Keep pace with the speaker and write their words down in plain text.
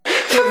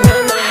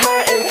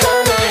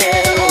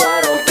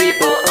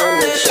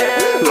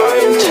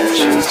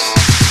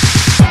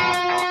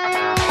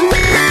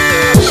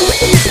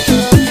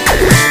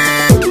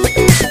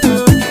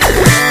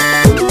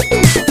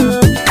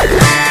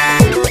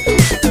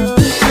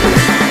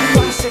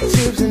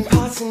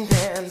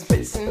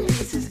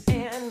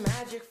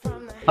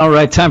All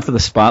right, time for the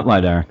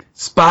Spotlight, Eric.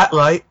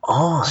 Spotlight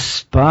on.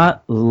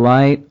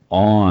 Spotlight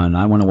on.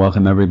 I want to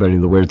welcome everybody to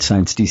the Weird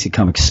Science DC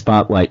Comics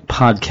Spotlight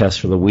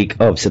podcast for the week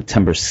of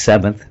September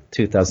 7th,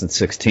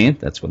 2016.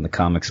 That's when the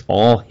comics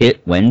all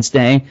hit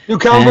Wednesday. New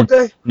Comic Book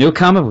Day? New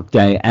Comic Book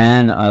Day.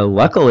 And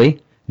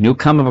luckily, New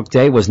Comic Book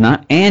Day was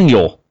not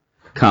annual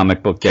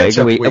Comic Book Day.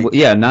 Week.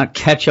 Yeah, not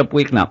Ketchup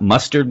Week, not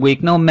Mustard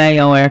Week, no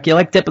mayo, Eric. You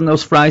like dipping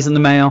those fries in the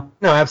mayo?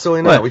 No,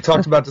 absolutely not. What? We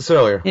talked about this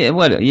earlier. Yeah,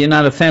 what? You're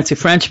not a fancy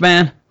French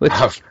man?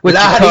 La-di-da,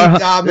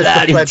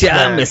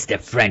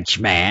 Mr.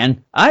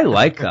 Frenchman. I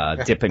like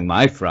dipping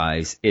my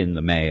fries in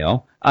the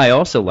mayo. I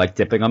also like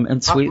dipping them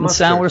in sweet and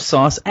sour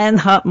sauce and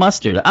hot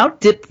mustard. I'll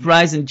dip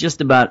fries in just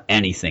about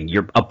anything.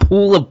 You're a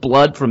pool of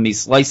blood from me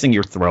slicing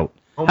your throat.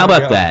 How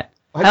about that?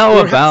 How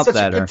about that?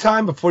 Such a good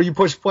time before you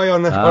push play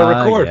on the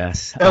record.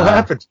 Yes. What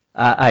happened?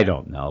 I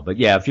don't know. But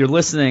yeah, if you're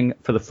listening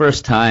for the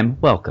first time,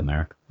 welcome,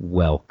 Eric.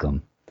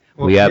 Welcome.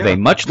 We have a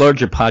much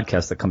larger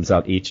podcast that comes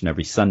out each and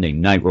every Sunday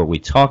night where we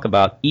talk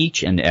about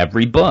each and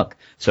every book.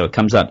 So it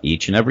comes out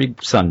each and every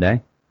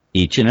Sunday,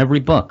 each and every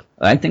book.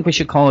 I think we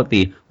should call it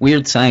the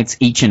Weird Science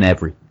Each and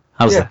Every.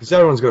 How's that? Yeah, because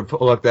everyone's going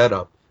to look that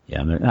up.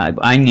 Yeah,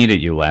 I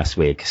needed you last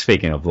week.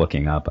 Speaking of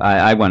looking up,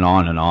 I went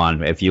on and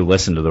on. If you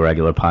listen to the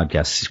regular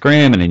podcast,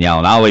 screaming and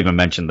yelling. I'll even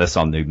mention this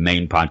on the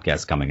main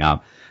podcast coming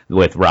up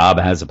with Rob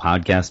Has a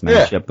Podcast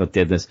Manship that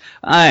did this.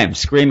 I am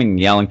screaming and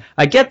yelling.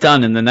 I get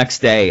done, and the next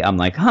day I'm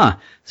like,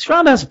 this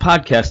Rob Has a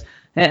Podcast.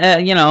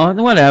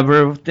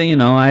 Whatever.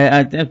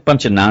 A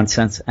bunch of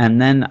nonsense.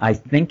 And then I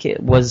think it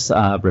was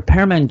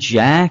Repairman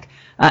Jack.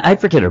 I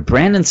forget her.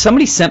 Brandon.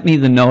 Somebody sent me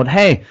the note.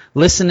 Hey,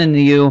 listening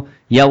to you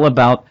yell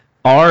about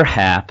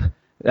RHAP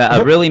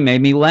really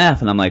made me laugh,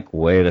 and I'm like,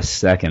 wait a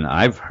second,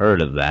 I've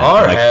heard of that.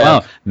 I'm like,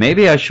 well,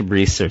 maybe I should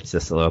research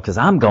this a little, because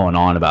I'm going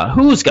on about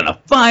who's gonna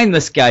find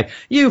this guy.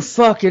 You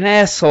fucking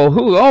asshole.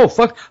 Who? Oh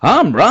fuck,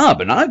 I'm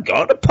Rob and I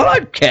got a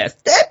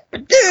podcast.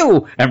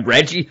 And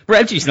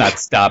Reggie's not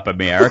stopping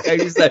me, Eric.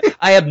 He's like,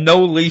 I have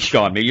no leash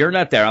on me. You're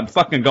not there. I'm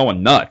fucking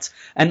going nuts.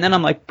 And then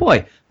I'm like,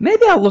 boy,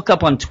 maybe I'll look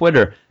up on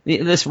Twitter.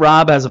 This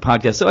Rob Has a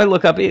Podcast. So I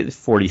look up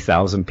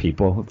 40,000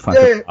 people,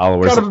 fucking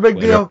followers. Kind of a big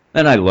deal.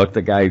 Then I look,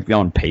 the guy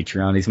on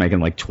Patreon, he's making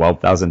like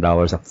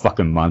 $12,000 a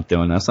fucking month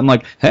doing this. I'm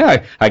like,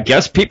 hey, I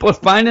guess people are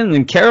finding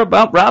and care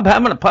about Rob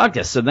having a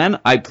podcast. So then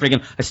I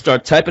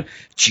start typing,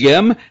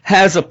 Jim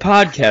has a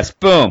podcast.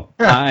 Boom.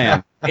 I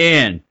am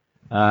in.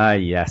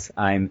 Yes,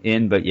 I'm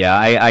in. But yeah,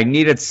 I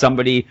needed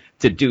somebody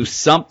to do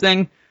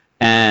something.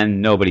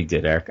 And nobody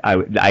did, Eric.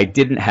 I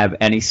didn't have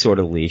any sort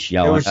of leash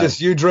yelling. It was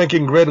just you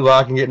drinking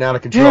gridlock and getting out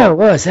of control. Yeah, it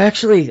was.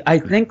 Actually, I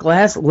think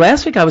last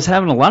week I was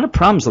having a lot of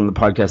problems on the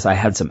podcast. I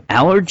had some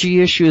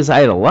allergy issues.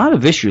 I had a lot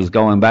of issues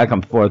going back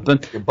and forth.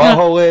 But your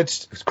butthole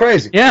itched. It was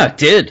crazy. Yeah, it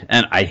did.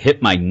 And I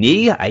hit my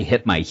knee. I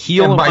hit my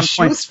heel. And my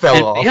shoes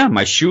fell off. Yeah,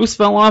 my shoes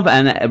fell off.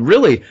 And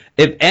really,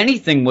 if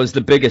anything was the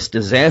biggest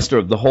disaster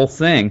of the whole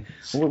thing,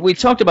 we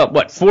talked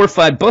about, 4 or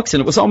 5 books, and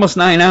it was almost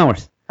 9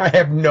 hours. I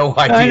have no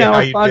idea how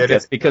you did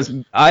it. Because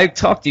I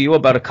talked to you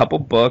about a couple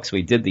books.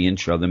 We did the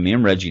intro. Then me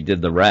and Reggie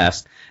did the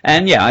rest.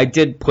 And, yeah, I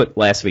did put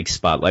last week's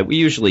Spotlight. We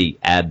usually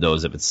add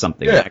those if it's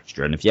something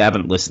extra. And if you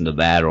haven't listened to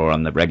that or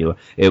on the regular,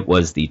 it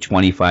was the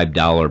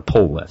 $25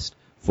 pull list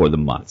for the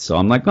month. So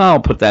I'm like,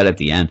 I'll put that at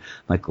the end.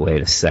 I'm like,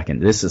 wait a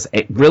second. This is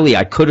really,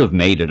 I could have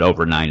made it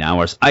over 9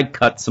 hours. I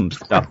cut some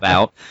stuff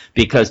out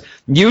because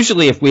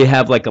usually if we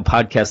have like a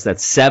podcast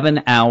that's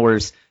 7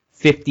 hours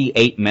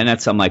 58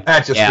 minutes. I'm like,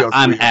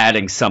 I'm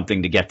adding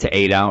something to get to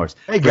 8 hours.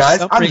 Hey, guys,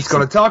 I'm just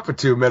going to talk for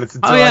 2 minutes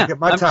until I get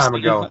my timer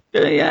going.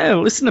 Yeah,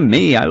 listen to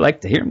me. I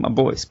like to hear my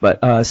voice.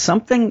 But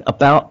something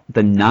about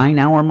the 9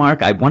 hour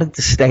mark, I wanted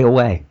to stay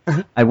away.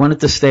 I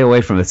wanted to stay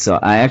away from it. So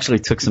I actually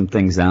took some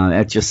things down.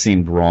 It just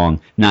seemed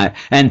wrong.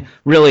 And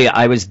really,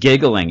 I was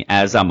giggling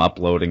as I'm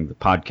uploading the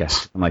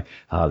podcast. I'm like,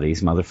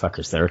 these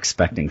motherfuckers, they're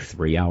expecting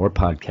 3 hour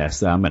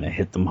podcasts. I'm going to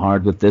hit them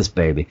hard with this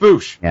baby.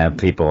 Boosh. Yeah,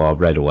 people all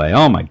right away.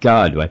 Oh, my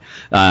God.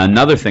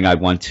 Another thing I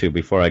want to,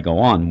 before I go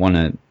on, want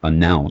to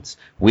announce,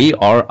 we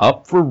are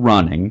up for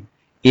running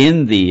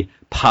in the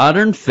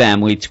Podern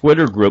Family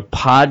Twitter group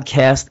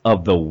Podcast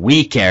of the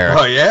Week, Eric.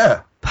 Oh,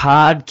 yeah.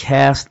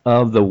 Podcast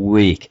of the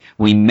Week.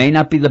 We may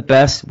not be the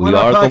best. We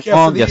are the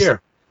longest.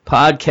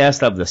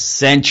 Podcast of the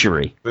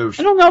century. Boosh.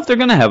 I don't know if they're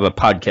going to have a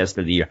podcast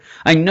of the year.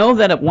 I know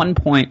that at one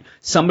point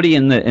somebody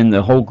in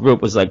the whole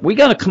group was like, "We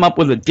got to come up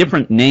with a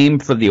different name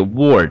for the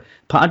award.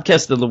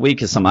 Podcast of the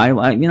week is something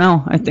I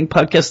think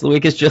podcast of the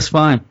week is just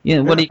fine. Yeah,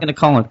 what are you going to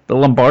call it? The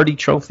Lombardi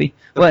Trophy?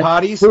 The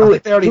potties? I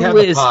think they already have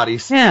the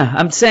potties. Yeah,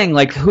 I'm saying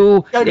like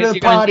who? If you're going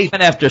to name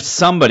it after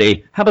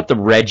somebody, how about the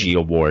Reggie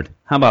Award?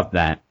 How about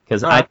that?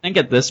 Because I think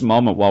at this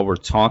moment while we're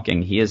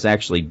talking, he is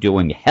actually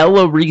doing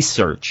hella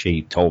research.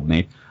 He told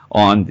me.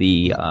 On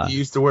the you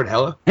used the word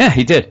hella? Yeah,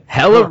 he did.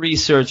 Hella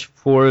research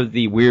for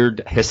the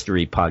Weird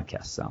History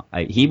podcast. So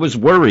he was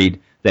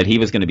worried that he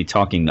was going to be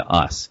talking to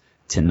us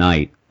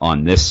tonight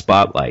on this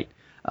Spotlight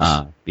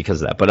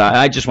because of that. But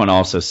I just want to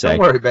also say, don't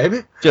worry, baby.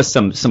 Just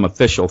some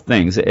official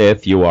things.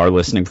 If you are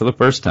listening for the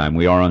first time,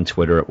 we are on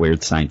Twitter at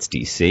Weird Science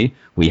DC.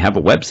 We have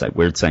a website,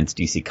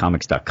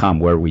 WeirdScienceDCComics.com,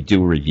 where we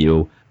do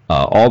review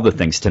all the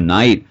things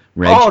tonight.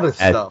 Reg, all the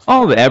stuff.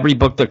 Every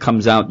book that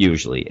comes out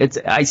usually.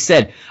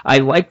 I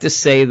like to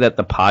say that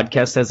the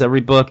podcast has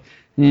every book.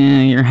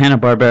 You're a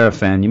Hanna-Barbera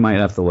fan. You might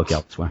have to look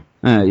elsewhere.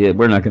 Yeah,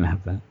 we're not going to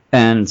have that.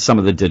 And some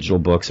of the digital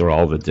books, or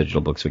all the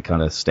digital books, we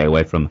kind of stay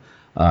away from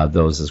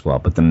those as well.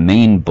 But the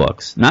main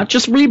books, not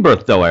just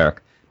Rebirth, though,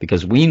 Eric,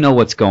 because we know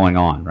what's going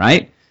on,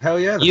 right? Hell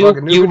yeah.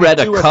 You read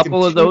a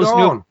couple of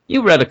those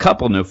you read a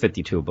couple New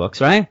 52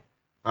 books, right?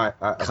 A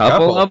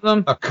couple of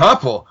them. A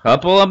couple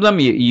of them.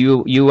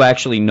 You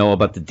actually know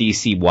about the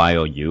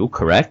DCYOU,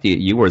 correct?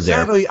 You were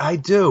there. Sadly, I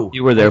do.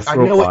 You were there for a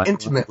while. I know it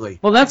intimately.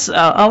 Well, that's.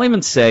 I'll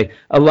even say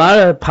a lot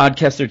of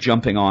podcasts are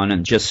jumping on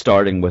and just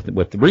starting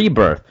with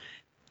Rebirth,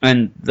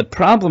 and the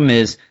problem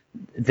is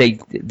they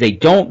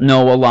don't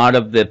know a lot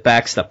of the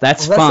back stuff.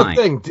 That's fine.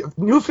 That's the thing.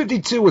 New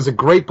 52 was a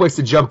great place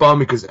to jump on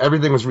because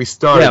everything was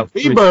restarted.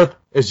 Yeah, Rebirth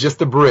is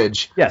just a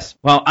bridge. Yes.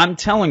 Well, I'm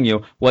telling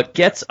you, what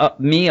gets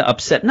me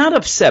upset, not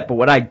upset, but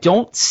what I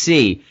don't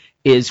see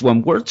is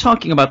when we're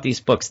talking about these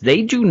books,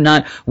 they do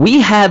not,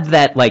 we have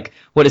that, like,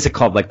 what is it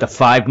called, like the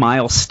 5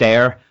 mile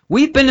stare?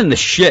 We've been in the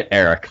shit,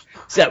 Eric.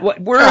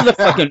 We're the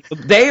fucking,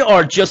 they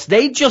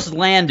just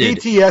landed.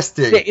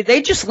 PTSD.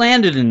 They just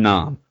landed in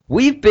Nam.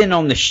 We've been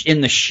in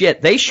the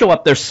shit. They show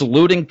up there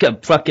saluting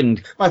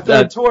fucking my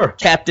third tour.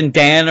 Captain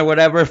Dan or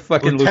whatever,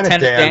 fucking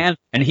Lieutenant Dan,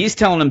 and he's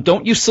telling them,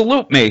 "Don't you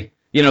salute me."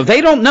 You know,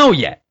 they don't know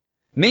yet.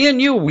 Me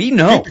and you, we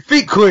know. Keep your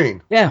feet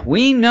clean. Yeah,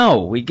 we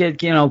know. We get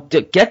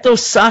get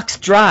those socks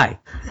dry.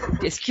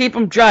 Just keep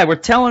them dry. We're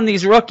telling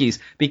these rookies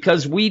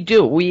because we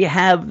do. We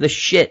have the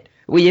shit.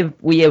 We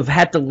have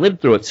had to live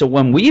through it. So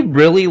when we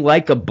really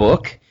like a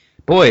book,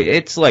 boy,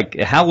 it's like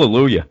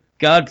hallelujah.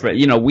 God,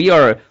 we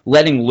are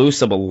letting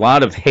loose of a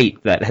lot of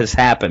hate that has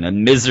happened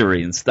and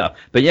misery and stuff.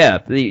 But yeah,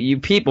 you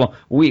people,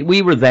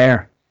 we were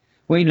there.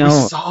 We know.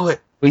 We saw it.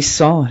 We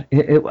saw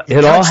it.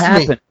 It all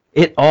happened.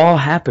 It all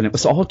happened. It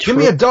was all true. Give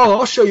me a doll.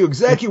 I'll show you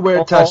exactly where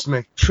it touched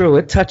me. True.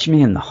 It touched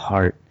me in the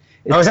heart.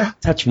 It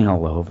touched me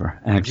all over.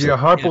 Actually. Your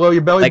heart below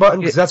your belly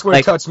button? Because that's where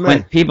it touched me.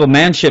 When people,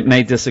 manship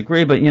may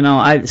disagree, but,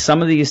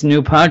 some of these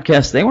new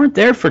podcasts, they weren't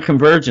there for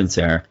Convergence,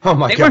 Eric. Oh,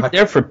 my God. They weren't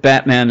there for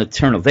Batman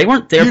Eternal. They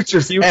weren't there for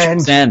Future's End.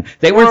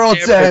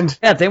 World's End.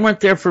 Yeah, they weren't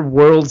there for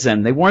World's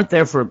End. They weren't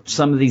there for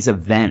some of these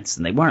events,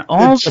 and they weren't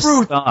all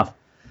the stuff.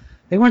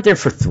 They weren't there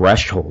for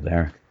Threshold,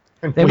 Eric.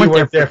 They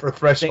weren't there for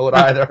Threshold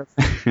either.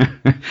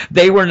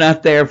 They were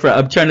not there for,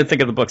 I'm trying to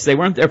think of the books. They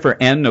weren't there for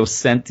Ann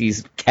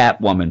Nocenti's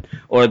Catwoman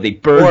or the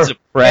Birds of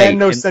Prey. Ann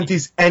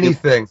Nocenti's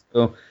anything.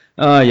 Oh,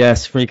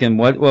 yes, freaking,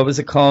 what was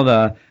it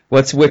called?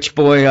 What's Witch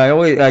Boy?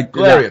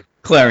 Clarion.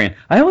 Clarion.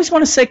 I always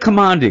want to say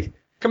Kamandi.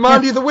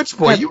 Kamandi the Witch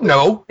Boy, you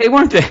know. They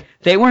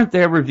weren't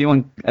there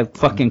reviewing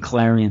fucking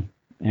Clarion,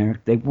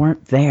 Eric. They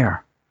weren't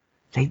there.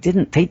 They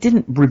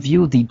didn't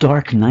review the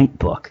Dark Knight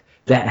book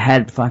that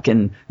had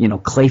fucking,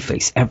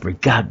 Clayface every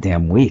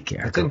goddamn week,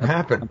 Eric. It didn't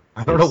happen.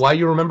 I don't know why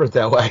you remember it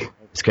that way.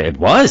 It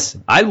was.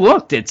 I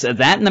looked. It's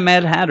that and the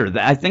Mad Hatter.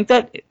 I think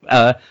that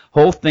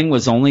whole thing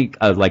was only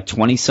like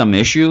 20-some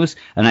issues,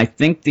 and I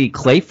think the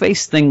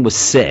Clayface thing was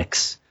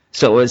 6.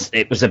 So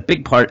it was a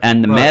big part,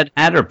 and the Mad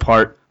Hatter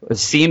part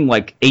seemed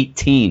like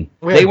 18.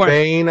 We had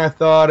Bane, I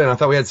thought, and I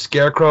thought we had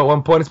Scarecrow at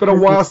one point. It's been a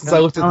while since I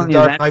looked at the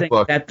Dark Knight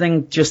book. That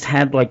thing just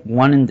had like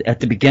one, at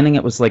the beginning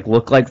it was like,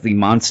 looked like the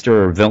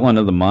monster or villain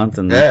of the month,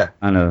 and then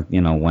kind of,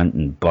 went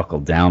and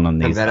buckled down on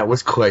these. And then it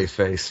was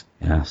Clayface.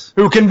 Yes.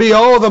 Who can be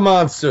all the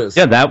monsters?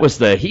 Yeah, that was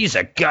he's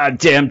a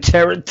goddamn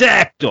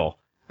pterodactyl.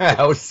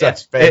 That was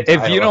such bad.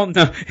 If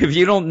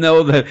you don't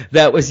know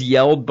that was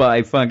yelled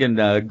by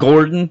fucking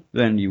Gordon,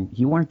 then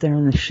you weren't there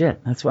in the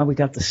shit. That's why we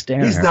got the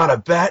stare. He's not a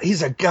bat.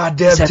 He's a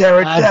goddamn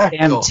pterodactyl.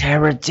 Goddamn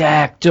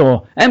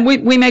pterodactyl. And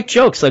we make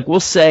jokes like we'll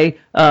say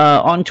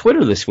on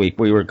Twitter this week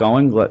we were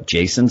going, look,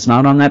 Jason's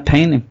not on that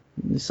painting.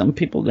 Some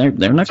people they're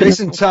not.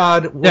 Jason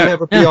Todd will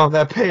never be on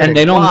that painting. And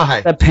they don't know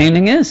what that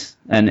painting is,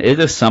 and it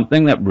is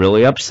something that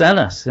really upset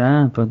us.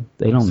 Yeah, but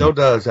they don't. So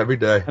does every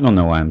day. I don't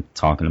know why I'm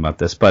talking about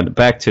this, but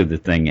back to the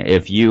thing.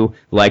 If you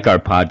like our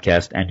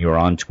podcast and you're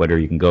on Twitter,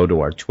 you can go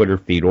to our Twitter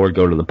feed or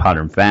go to the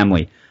Potter and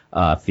Family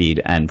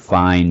feed and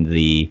find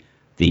the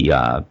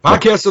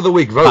podcast of the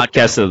week. Vote.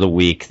 Podcast of the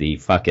week. The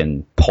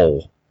fucking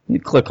poll. You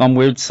click on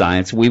Weird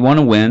Science. We want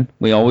to win.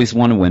 We always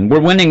want to win.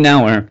 We're winning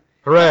now, Aaron.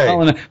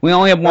 Hooray. We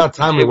only have one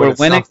time. We're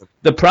winning.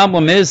 The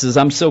problem is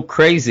I'm so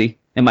crazy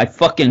in my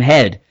fucking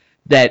head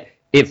that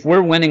if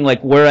we're winning,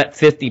 like we're at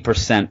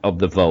 50% of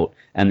the vote,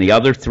 and the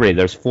other 3,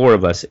 there's 4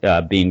 of us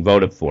being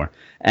voted for,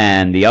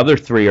 and the other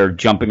 3 are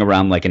jumping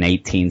around like an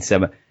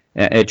 18-7.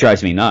 It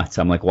drives me nuts.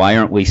 I'm like, why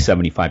aren't we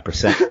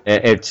 75%?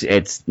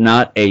 It's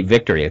not a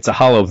victory. It's a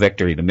hollow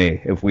victory to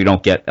me. If we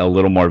don't get a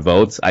little more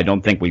votes, I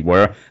don't think we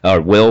were or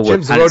will.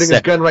 Jim's loading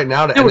his gun right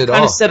now to end it all.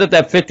 We're kind of set at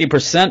that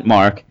 50%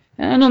 mark.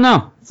 I don't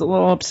know. It's a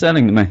little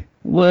upsetting to me.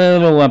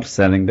 Little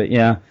upsetting, but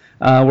yeah.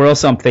 We're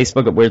also on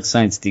Facebook at Weird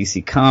Science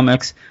DC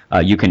Comics.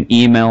 You can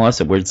email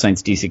us at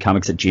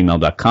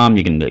weirdsciencedccomics@gmail.com.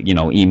 You can,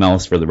 email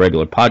us for the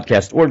regular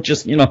podcast, or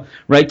just,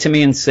 write to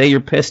me and say you're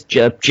pissed.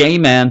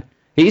 J-Man,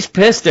 he's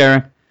pissed,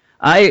 Eric.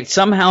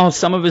 Somehow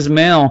some of his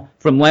mail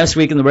from last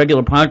week in the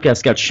regular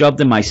podcast got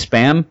shoved in my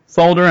spam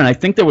folder, and I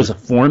think there was a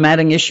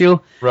formatting issue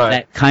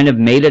that kind of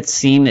made it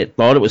seem it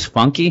thought it was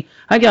funky.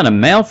 I got a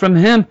mail from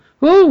him.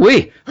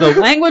 Ooh-wee, the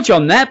language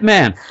on that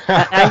man.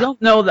 I don't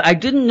know. I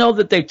didn't know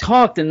that they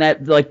talked in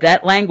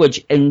that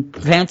language in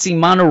fancy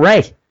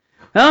Monterey.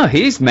 Oh,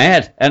 he's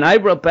mad. And I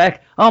wrote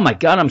back, oh, my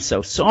God, I'm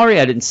so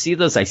sorry. I didn't see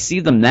those. I see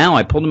them now.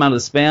 I pulled them out of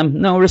the spam.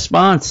 No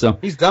response. So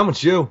he's done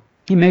with you.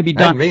 He may be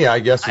done. And me, I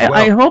guess, as well.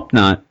 I hope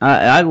not.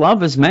 I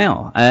love his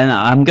mail. And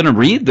I'm going to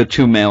read the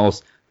 2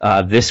 mails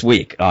this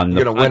week. You're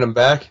going to win them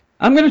back?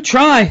 I'm going to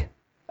try.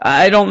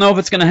 I don't know if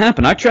it's going to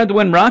happen. I tried to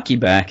win Rocky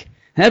back.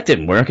 That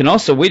didn't work. And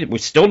also, we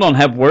still don't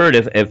have word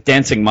if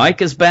Dancing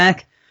Mike is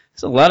back.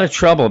 There's a lot of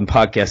trouble in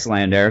podcast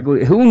land, Eric.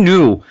 Who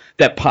knew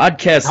that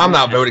podcast I'm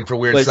not voting for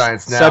Weird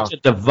Science now. Such a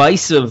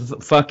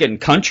divisive fucking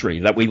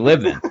country that we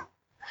live in.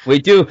 We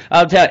do.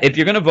 I'll tell you, if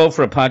you're going to vote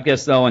for a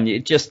podcast, though, and you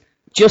just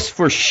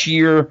for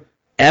sheer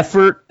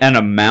effort and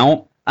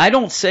amount, I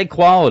don't say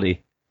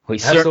quality. We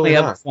certainly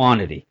have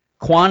quantity.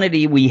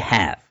 Quantity we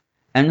have.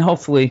 And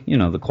hopefully,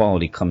 the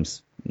quality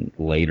comes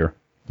later.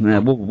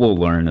 We'll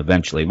learn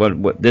eventually.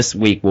 What this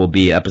week will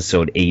be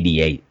episode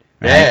 88.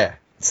 Right? Yeah.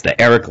 It's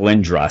the Eric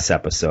Lindros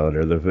episode,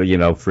 or the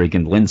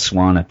freaking Lynn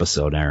Swan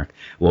episode, Eric.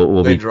 We'll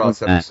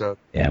Lindros episode.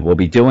 Yeah, we'll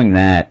be doing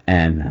that,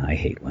 and I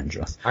hate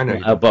Lindros. I know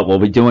you do. But we'll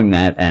be doing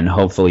that, and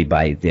hopefully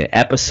by the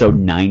episode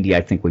 90,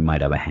 I think we might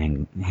have a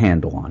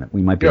handle on it.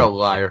 We might be. You're a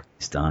liar.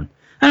 It's done.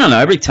 I don't know.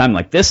 Every time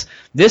like this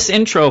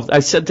intro, I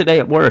said today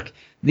at work,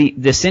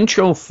 this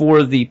intro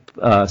for the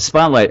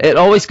spotlight, it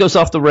always goes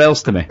off the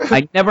rails to me.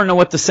 I never know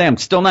what to say. I'm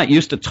still not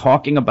used to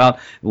talking about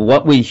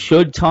what we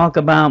should talk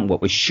about,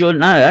 what we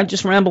shouldn't. I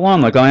just ramble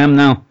on like I am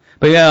now.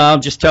 But yeah, I'll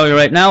just tell you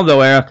right now,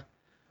 though, Eric,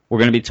 we're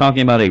going to be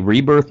talking about a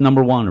Rebirth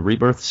 #1, a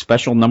Rebirth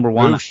special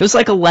 #1. It was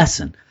like a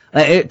lesson.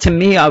 To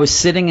me, I was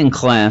sitting in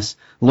class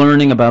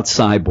learning about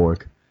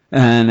Cyborg,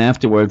 and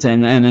afterwards,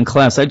 and in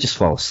class, I just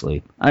fall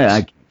asleep.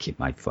 I keep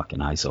my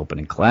fucking eyes open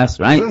in class,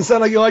 right? Doesn't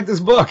sound like you like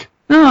this book.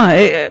 No,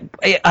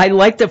 I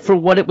liked it for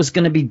what it was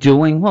going to be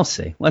doing. We'll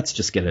see. Let's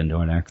just get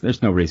into it, Eric.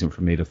 There's no reason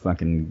for me to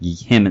fucking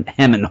hem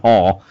and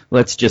haw.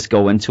 Let's just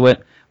go into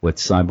it with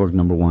Cyborg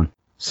 #1.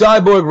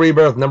 Cyborg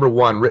Rebirth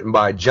 #1, written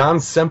by John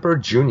Semper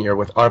Jr.,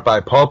 with art by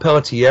Paul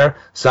Pelletier,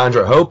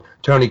 Sandra Hope,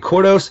 Tony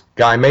Cordos,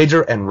 Guy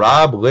Major, and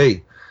Rob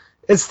Lee.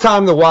 It's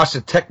time to wash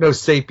the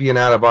techno-sapien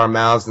out of our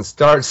mouths and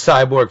start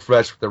Cyborg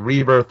fresh with the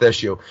Rebirth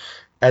issue,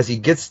 as he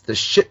gets the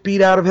shit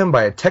beat out of him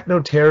by a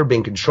techno-terror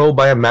being controlled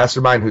by a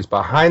mastermind who's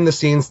behind the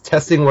scenes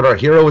testing what our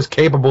hero is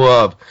capable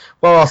of,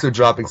 while also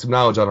dropping some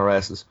knowledge on our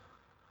asses.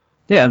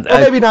 Yeah,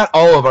 well, maybe not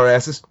all of our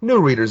asses,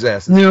 new readers'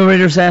 asses. New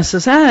readers'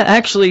 asses.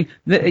 Actually,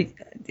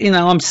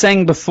 I'm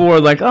saying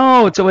before, like,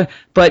 oh, it's a way,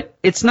 but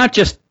it's not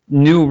just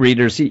new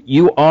readers.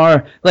 You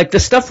are, like, the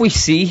stuff we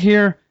see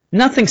here,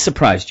 nothing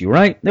surprised you,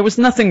 right? There was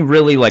nothing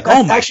really like, that's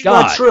oh my God. That's actually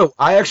not true.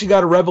 I actually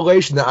got a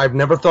revelation that I've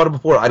never thought of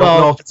before. I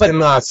don't know if it's in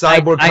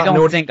Cyborg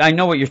continuity. I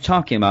know what you're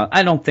talking about.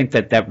 I don't think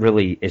that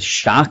really is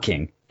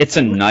shocking. It's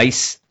a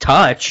nice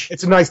touch.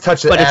 It's a nice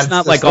touch, but it's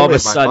not like all of a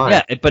sudden.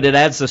 Yeah, but it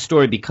adds the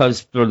story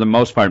because, for the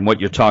most part, what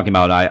you're talking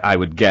about, I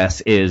would guess,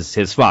 is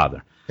his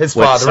father. His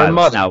father and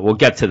mother. Now we'll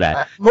get to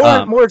that.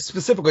 More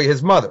specifically,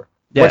 his mother.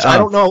 Yeah, which I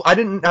don't know.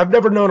 I've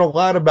never known a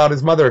lot about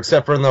his mother,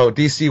 except for in the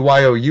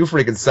DCYOU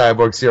freaking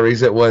Cyborg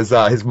series. It was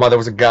his mother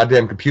was a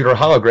goddamn computer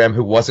hologram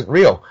who wasn't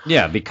real.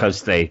 Yeah,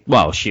 because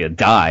she had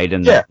died,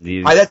 and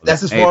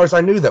that's as far as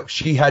I knew, though.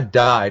 She had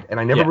died,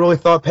 and I never really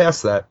thought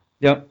past that.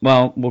 Yep.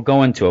 Well, we'll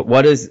go into it.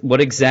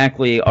 What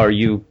exactly are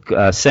you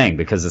saying?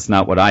 Because it's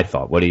not what I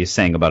thought. What are you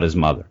saying about his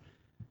mother?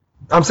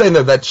 I'm saying,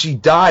 though, that she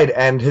died,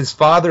 and his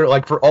father,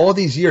 like, for all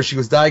these years, she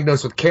was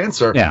diagnosed with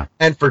cancer. Yeah.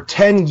 And for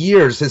 10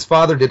 years, his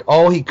father did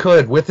all he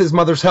could, with his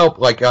mother's help,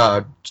 like,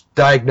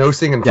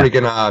 diagnosing and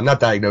not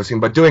diagnosing,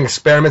 but doing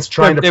experiments,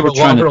 trying to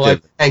prolong her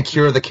life and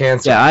cure the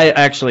cancer. Yeah, I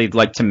actually,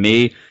 like, to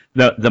me,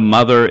 the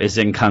mother is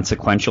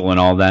inconsequential and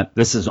all that.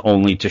 This is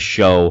only to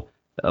show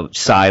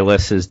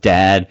Silas, his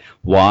dad,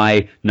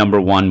 why he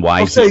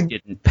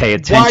didn't pay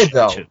attention to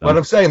them. What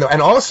I'm saying, though, and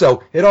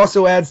also, it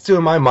also adds to,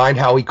 in my mind,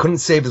 how he couldn't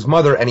save his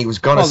mother, and he was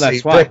going to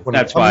save Rick.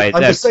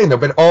 I'm just saying, though,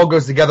 but it all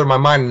goes together in my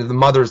mind, and the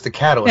mother is the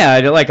catalyst.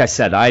 Yeah, like I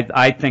said,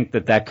 I think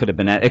that could have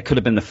been it. Could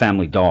have been the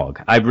family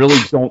dog. I really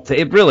don't.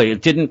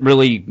 It didn't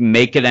really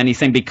make it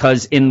anything,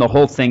 because in the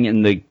whole thing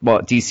in the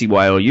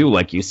DCYOU,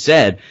 like you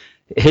said,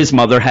 his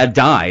mother had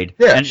died,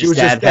 and his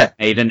dad had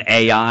made an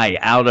AI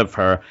out of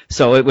her.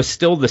 So it was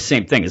still the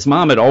same thing. His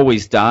mom had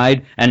always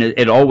died, and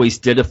it always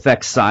did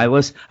affect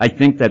Silas. I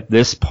think that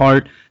this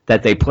part,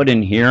 that they put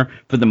in here,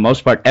 for the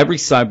most part, every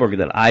Cyborg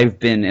that I've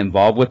been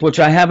involved with, which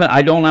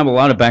I don't have a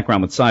lot of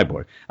background with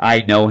Cyborg.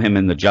 I know him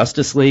in the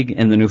Justice League,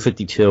 in the New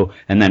 52,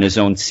 and then his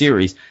own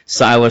series.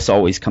 Silas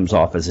always comes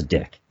off as a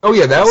dick. Oh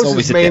yeah, that was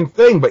his main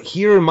thing. But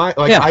here in my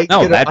I get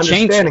an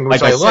understanding,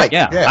 which I like.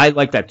 Yeah, I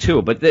like that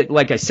too. But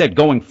like I said,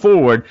 going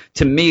forward,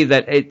 to me,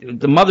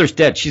 the mother's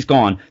dead. She's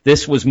gone.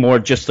 This was more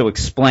just to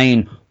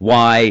explain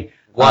why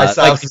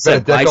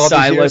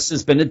Silas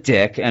has been a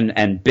dick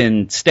and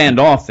been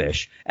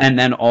standoffish, and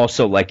then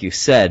also, like you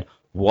said,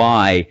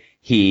 why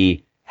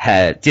he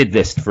did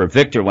this for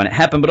Victor when it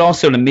happened, but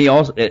also to me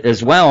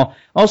as well,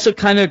 also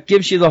kind of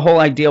gives you the whole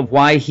idea of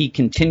why he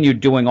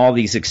continued doing all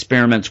these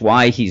experiments,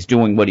 why he's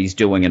doing what he's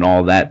doing and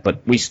all that.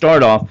 But we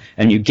start off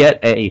and you get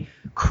a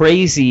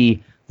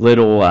crazy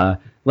little,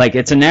 like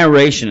it's a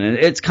narration, and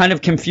it's kind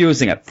of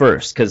confusing at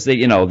first because,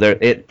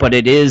 but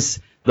it is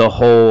the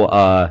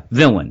whole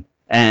villain.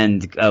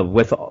 And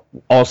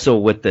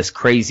with this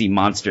crazy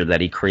monster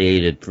that he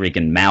created,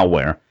 freaking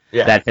malware.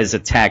 Yeah. That has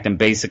attacked, and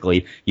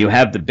basically you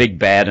have the big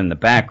bad in the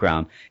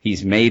background.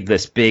 He's made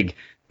this big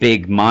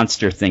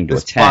monster thing to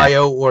attack.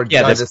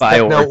 This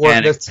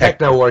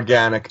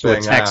techno-organic thing. To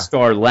attack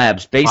Star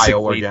Labs,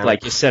 basically,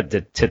 like you said,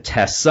 to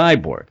test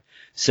Cyborg.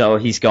 So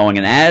he's going,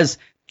 and as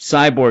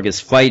Cyborg is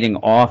fighting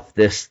off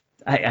this,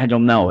 I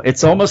don't know,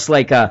 it's almost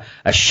like a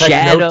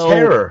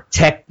shadow,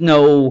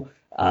 techno,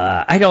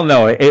 I don't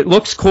know, it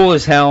looks cool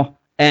as hell.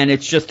 And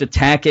it's just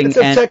attacking. It's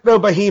a techno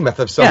behemoth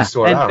of some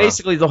sort. And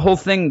basically the whole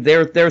thing,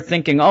 they're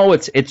thinking,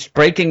 it's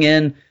breaking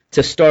in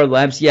to Star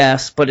Labs,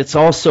 yes, but it's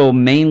also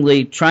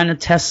mainly trying to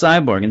test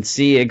Cyborg and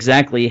see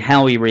exactly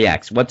how he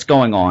reacts, what's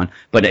going on.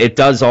 But it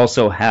does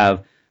also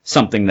have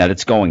something that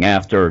it's going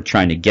after or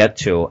trying to get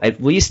to.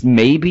 At least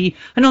maybe,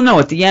 I don't know,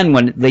 at the end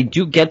when they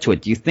do get to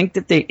it, do you think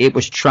that it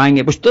was trying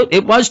to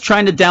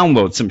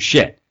download some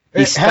shit?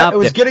 It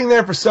was getting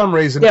there for some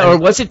reason. Yeah, or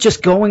was it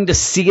just going to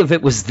see if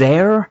it was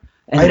there?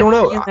 I don't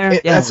know.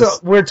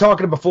 We're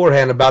talking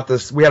beforehand about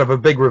this. We had a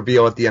big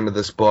reveal at the end of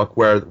this book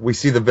where we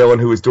see the villain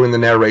who is doing the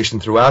narration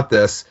throughout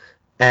this,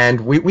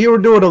 and we were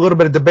doing a little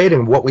bit of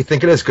debating what we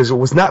think it is, because it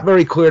was not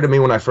very clear to me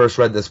when I first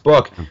read this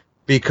book,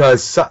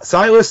 because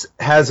Silas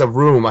has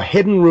a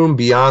hidden room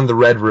beyond the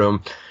Red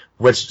Room,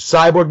 which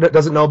Cyborg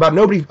doesn't know about.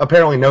 Nobody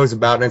apparently knows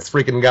about, and it's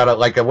freaking got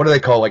what do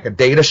they call, like a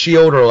data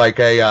shield or like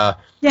a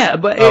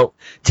what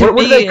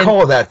do they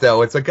call that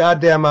though? It's a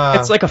goddamn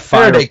it's like a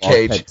Faraday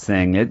cage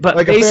thing. But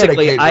like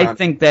basically, I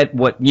think that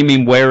what you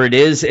mean where it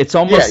is, it's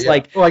almost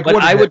like what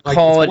I would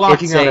call it.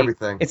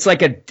 It's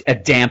like a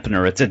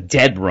dampener. It's a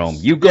dead room.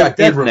 You go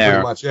in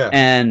there,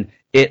 and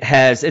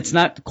it's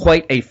not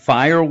quite a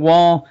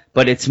firewall,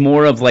 but it's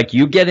more of like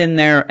you get in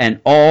there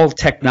and all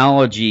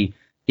technology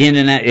in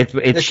and out, it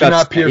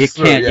shuts.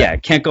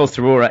 It can't go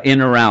through or in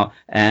or out,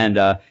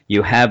 and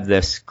you have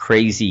this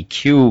crazy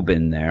cube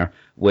in there,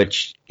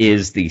 which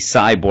is the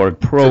Cyborg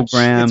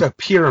program. It's a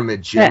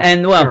pyramid, Jim.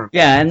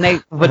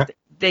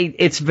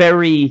 It's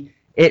very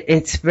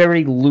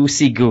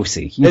loosey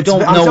goosey. You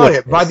don't know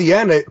what. By the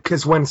end,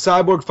 because when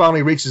Cyborg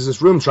finally reaches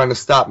this room trying to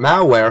stop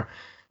malware,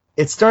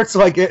 it starts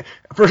like it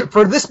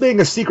for this being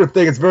a secret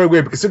thing. It's very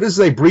weird because as soon as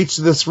they breach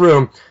this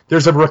room,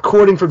 there's a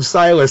recording from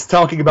Silas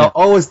talking about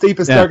all his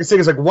deepest, darkest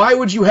secrets. Like, why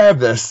would you have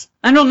this?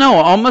 I don't know.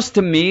 Almost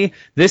to me,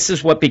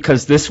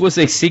 because this was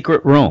a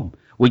secret room.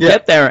 We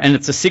get there, and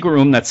it's a secret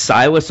room that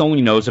Silas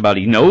only knows about.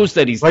 He knows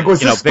that he's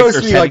was this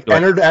supposed to be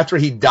entered after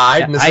he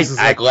died? And this is his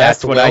last will.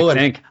 That's what I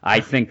think.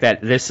 I think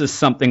that this is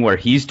something where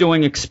he's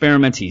doing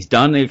experiments. He's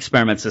done the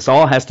experiments. This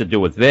all has to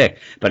do with Vic.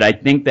 But I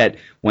think that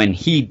when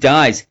he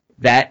dies,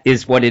 that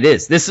is what it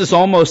is. This is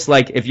almost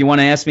like, if you want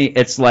to ask me,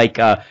 it's like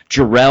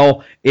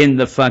Jor-El in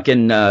the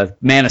fucking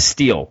Man of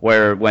Steel,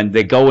 where when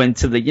they go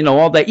into the,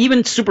 all that,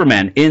 even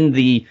Superman in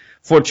the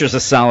Fortress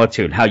of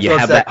Solitude, how you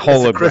have that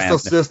hologram. It's a crystal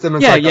system.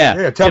 It's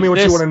tell me what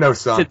you want to know,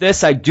 son. To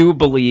this, I do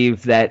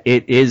believe that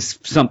it is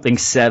something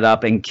set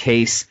up in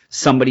case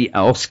somebody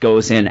else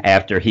goes in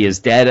after he is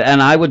dead.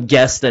 And I would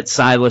guess that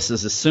Silas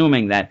is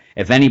assuming that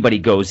if anybody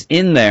goes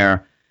in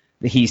there,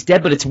 he's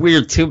dead. But it's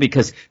weird too,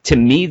 because to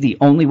me the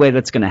only way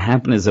that's going to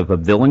happen is if a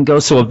villain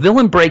goes. So a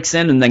villain breaks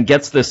in and then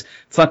gets this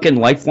fucking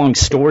lifelong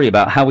story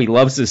about how he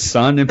loves his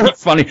son. It'd be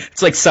funny.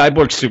 It's like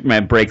Cyborg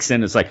Superman breaks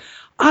in. It's like,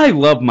 I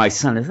love my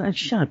son. It's like,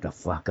 shut the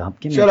fuck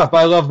up. Shut up.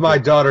 I love my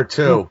daughter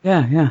too.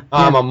 Yeah.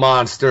 I'm a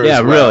monster.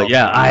 Yeah, as well. Really.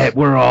 Yeah,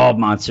 we're all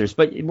monsters.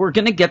 But we're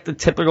going to get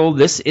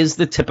this is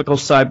the typical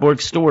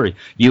Cyborg story.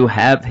 You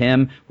have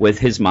him with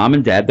his mom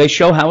and dad. They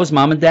show how his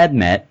mom and dad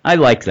met. I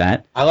like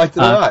that. I liked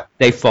it a lot.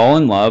 They fall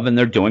in love and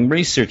they're doing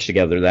research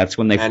together. That's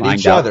when they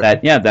find out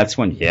that, that's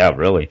when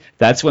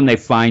they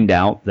find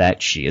out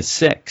that she is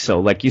sick.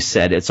 So like you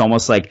said, it's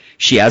almost like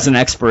she has an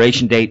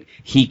expiration date.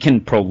 He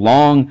can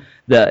prolong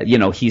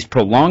he's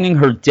prolonging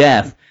her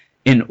death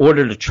in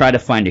order to try to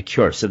find a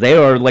cure. So they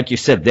are, like you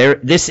said,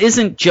 this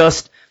isn't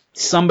just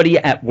somebody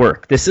at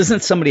work. This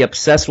isn't somebody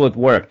obsessed with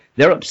work.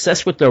 They're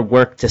obsessed with their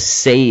work to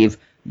save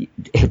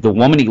the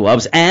woman he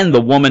loves and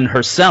the woman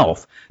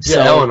herself. So,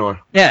 yeah,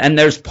 Eleanor. Yeah, and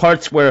there's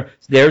parts where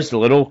there's the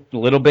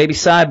little baby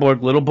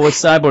cyborg, little boy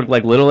cyborg,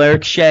 like little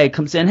Eric Shea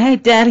comes in. Hey,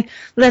 Daddy,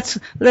 let's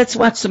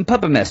watch some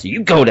Puppet Master.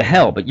 You go to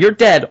hell, but your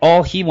dad,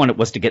 all he wanted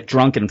was to get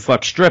drunk and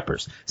fuck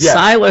strippers. Yeah.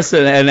 Silas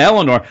and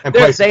Eleanor, and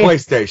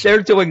PlayStation.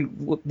 They're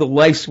doing the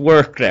life's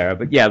work there.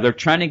 But yeah, they're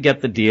trying to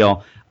get the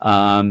deal.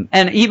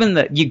 And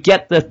even you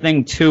get the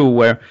thing too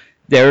where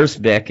there's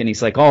Vic, and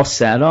he's like all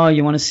sad. Oh,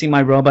 you want to see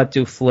my robot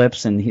do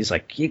flips? And he's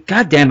like,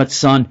 God damn it,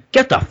 son,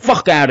 get the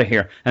fuck out of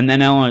here. And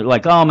then Ellen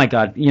like, oh my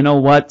God, you know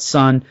what,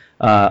 son?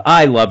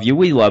 I love you.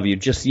 We love you.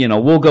 Just,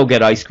 we'll go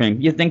get ice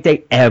cream. You think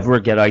they ever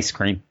get ice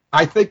cream?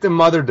 I think the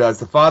mother does.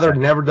 The father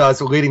never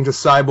does, leading to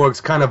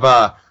Cyborg's kind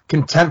of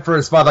contempt for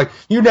his father. Like,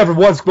 you never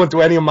once went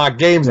to any of my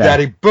games,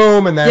 Daddy.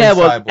 Boom, and then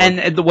Cyborg.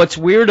 And what's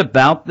weird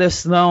about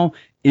this, though,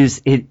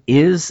 is it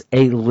is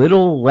a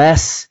little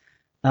less,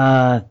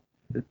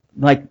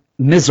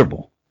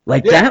 miserable.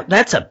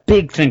 That's a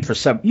big thing for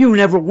some. You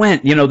never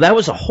went. That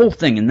was a whole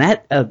thing. And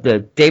that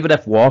the David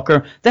F.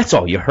 Walker, that's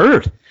all you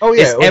heard. Oh,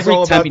 yeah.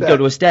 Every time he'd go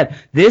to his dad.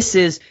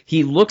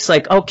 He looks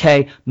like,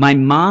 okay, my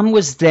mom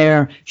was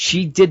there.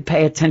 She did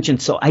pay attention.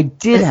 So I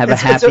did have a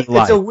happy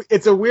life.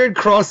 It's a weird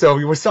crossover.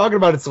 We were talking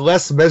about it's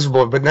less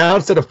miserable, but now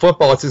instead of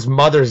football, it's his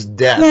mother's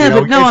death. Yeah,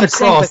 but no,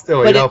 it's I'm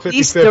saying, but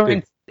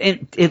 50-50.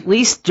 At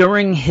least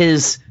during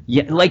his,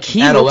 he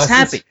looks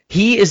happy.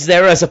 He is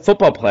there as a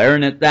football player,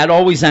 and that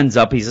always ends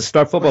up, he's a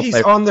star football player.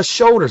 He's on the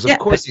shoulders, of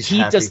course he's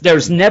happy.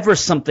 There's never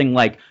something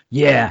like,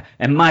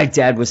 and my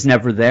dad was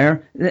never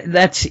there.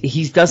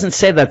 He doesn't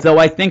say that, though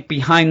I think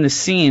behind the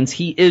scenes,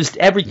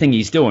 everything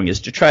he's doing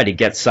is to try to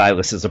get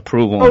Silas's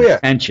approval and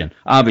attention.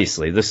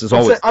 Obviously, this is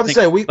always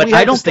but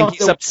I don't think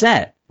he's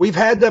upset. We've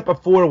had that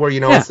before where,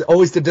 it's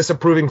always the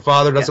disapproving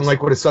father doesn't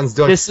like what his son's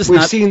doing.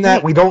 We've seen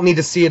that. We don't need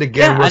to see it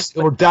again.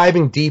 We're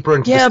diving deeper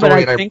into the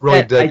story, and I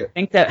really dig it. I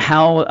think that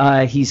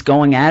how he's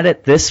going at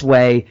it this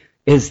way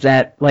is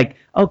that,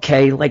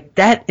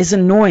 that is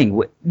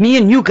annoying. Me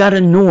and you got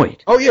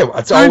annoyed. Oh, yeah,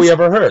 that's all we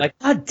ever heard. Like,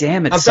 God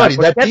damn it, I'm sorry,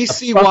 that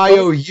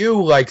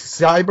DCYOU,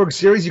 Cyborg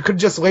series, you could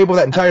just label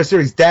that entire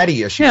series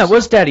Daddy Issues. Yeah, it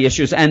was Daddy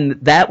Issues, and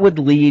that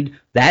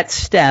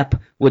step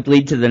would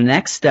lead to the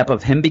next step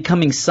of him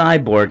becoming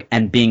Cyborg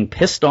and being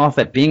pissed off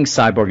at being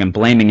Cyborg and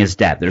blaming his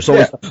dad. There's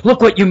always,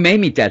 look what you made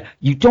me, Dad.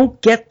 You don't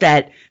get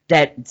that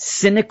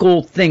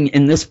cynical thing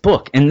in this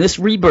book. In this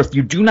Rebirth,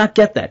 you do not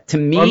get that. To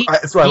me,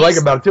 that's what I like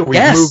about it, too.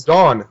 We've moved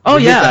on. Oh,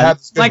 yeah.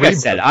 Like I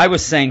said, I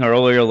was saying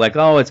earlier,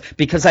 it's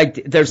because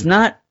there's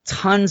not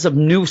tons of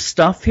new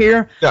stuff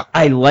here. Yeah.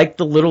 I like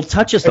the little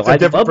touches, though. It's a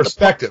different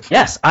perspective.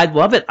 Yes, I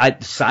love it.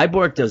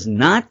 Cyborg does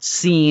not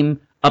seem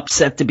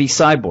upset to be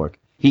Cyborg.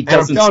 He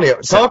doesn't. I'm telling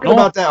you, talking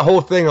about that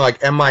whole thing,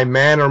 am I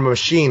man or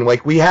machine?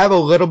 We have a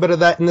little bit of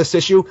that in this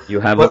issue. You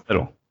have a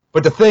little.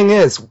 But the thing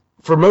is,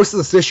 for most of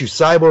this issue,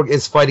 Cyborg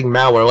is fighting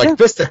malware,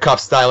 fisticuff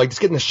style,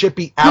 just getting the shit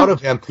beat out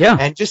of him,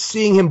 and just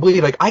seeing him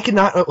bleed. I could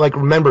not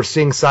remember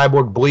seeing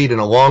Cyborg bleed in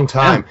a long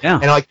time,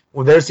 and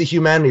there's the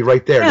humanity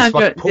right there,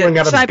 just pouring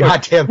out of his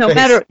goddamn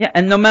face.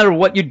 And no matter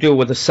what you do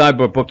with a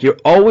Cyborg book, you're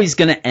always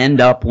going to end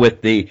up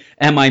with the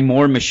 "Am I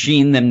more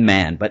machine than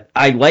man?" But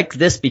I like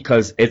this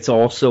because it's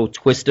also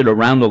twisted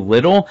around a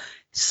little.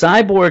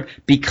 Cyborg,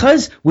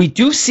 because we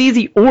do see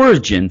the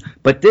origin,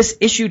 but this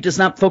issue does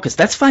not focus.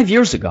 That's 5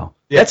 years ago.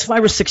 Yeah. That's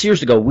 5 or 6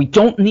 years ago. We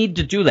don't need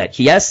to do that.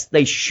 Yes,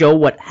 they show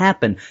what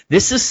happened.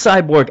 This is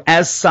Cyborg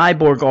as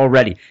Cyborg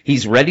already.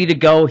 He's ready to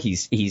go.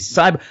 He's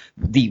Cyborg.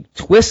 The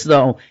twist,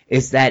 though,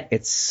 is that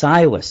it's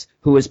Silas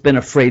who has been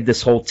afraid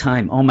this whole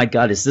time. Oh, my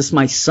God, is this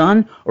my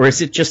son? Or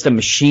is it just a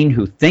machine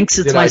who thinks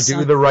it's my son?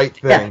 Did I do the right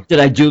thing? Yeah, did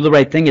I do the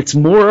right thing? It's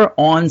more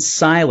on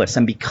Silas.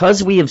 And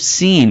because we have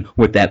seen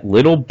with that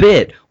little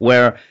bit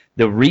where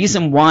the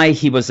reason why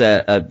he was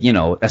a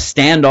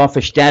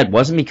standoffish dad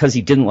wasn't because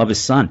he didn't love his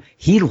son.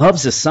 He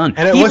loves his son.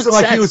 And it wasn't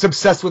like he was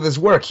obsessed with his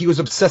work. He was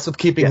obsessed with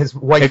keeping his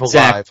wife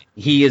alive.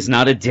 He is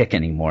not a dick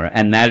anymore,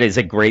 and that is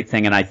a great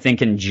thing. And I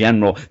think in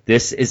general,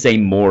 this is a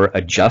more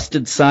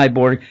adjusted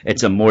Cyborg.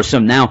 It's a more so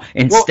now.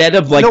 Instead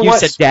of, like you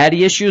said,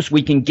 daddy issues,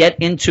 we can get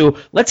into,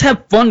 let's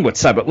have fun with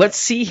Cyborg. Let's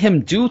see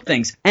him do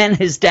things, and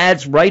his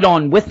dad's right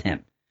on with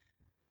him.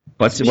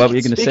 What were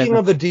you going to say? Speaking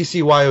of the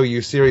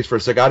DCYOU series for a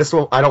sec, I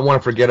don't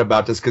want to forget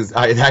about this because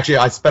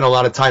I spent a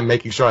lot of time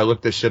making sure I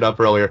looked this shit up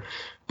earlier.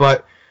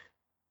 But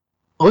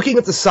looking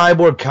at the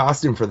Cyborg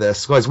costume for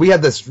this, because we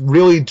had this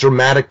really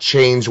dramatic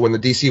change when the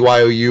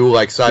DCYOU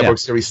Cyborg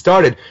series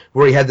started,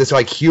 where he had this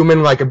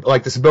human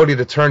this ability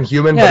to turn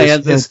human.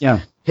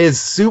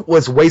 His suit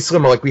was way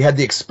slimmer. We had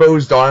the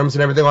exposed arms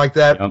and everything like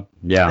that.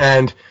 Yeah.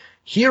 And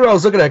here I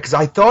was looking at it because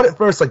I thought at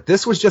first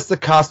this was just the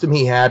costume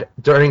he had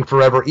during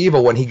Forever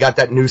Evil when he got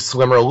that new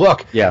slimmer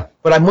look. Yeah.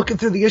 But I'm looking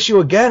through the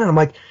issue again and I'm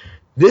like,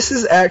 this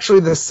is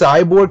actually the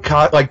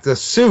Cyborg the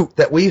suit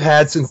that we've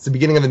had since the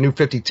beginning of the New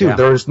 52. Yeah.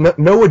 There's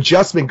no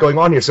adjustment going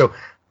on here. So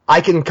I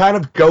can kind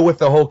of go with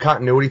the whole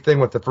continuity thing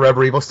with the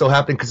Forever Evil still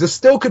happening, because this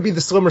still could be the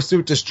slimmer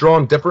suit just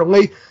drawn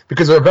differently,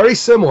 because they're very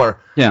similar.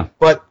 Yeah.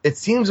 But it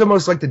seems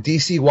almost like the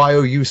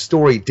DCYOU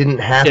story didn't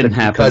happen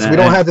because we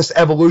don't have this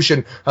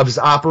evolution of his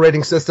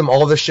operating system,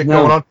 all this shit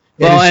going on.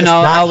 Well, and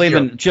I'll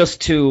even,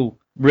 just to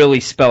really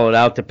spell it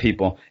out to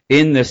people,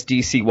 in this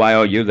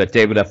DCYOU that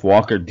David F.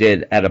 Walker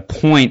did, at a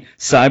point,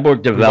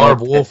 Cyborg developed...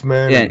 Marv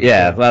Wolfman.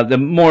 Yeah. Well, the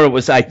more it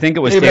was, I think it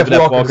was David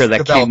F. Walker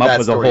that came up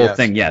with the whole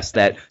thing. Yes,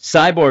 that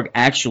Cyborg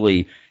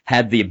actually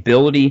had the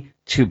ability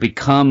to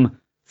become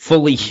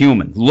fully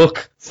human,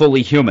 look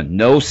fully human,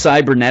 no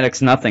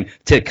cybernetics, nothing,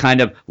 to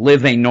kind of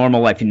live a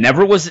normal life.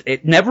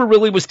 It never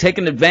really was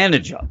taken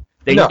advantage of.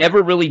 They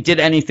never really did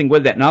anything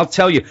with that. And I'll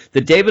tell you, the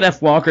David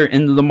F. Walker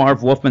into the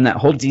Marv Wolfman, that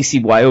whole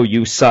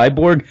DCYOU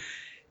Cyborg,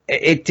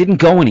 it didn't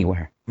go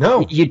anywhere.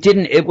 No. You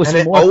didn't. It was and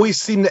it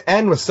always seemed to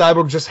end with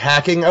Cyborg just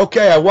hacking.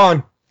 Okay, I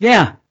won.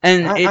 Yeah,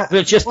 and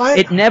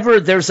it never,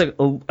 there's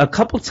a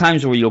couple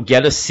times where you'll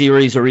get a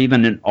series or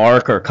even an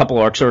arc or a couple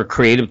arcs or a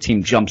creative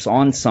team jumps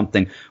on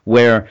something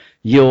where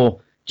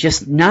you'll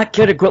just not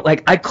get a growth.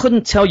 Like, I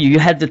couldn't tell you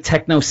had the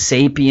Techno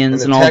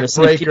Sapiens and all this,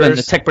 and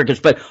the Tech Breakers,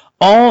 but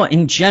all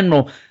in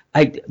general,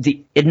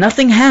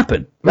 nothing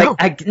happened.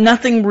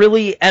 Nothing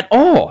really at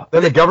all.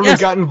 Then the government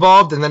got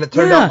involved, and then it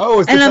turned out,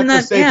 it's the Techno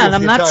Sapiens. And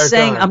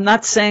I'm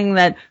not saying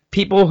that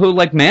people who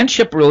like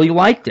Manship really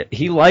liked it.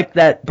 He liked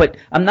that, but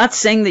I'm not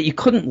saying that you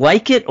couldn't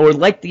like it or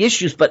like the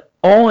issues, but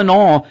all in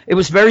all, it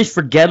was very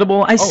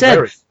forgettable.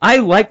 I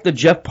liked the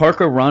Jeff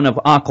Parker run of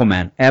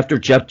Aquaman after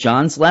Jeff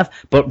Johns left,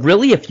 but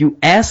really, if you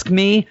ask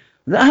me,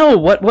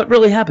 what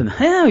really happened?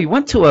 Hell, he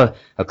went to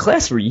a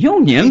class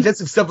reunion. He did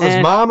some stuff with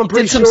his mom, I'm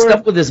pretty sure. He did some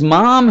stuff with his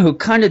mom, who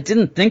kind of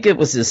didn't think it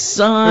was his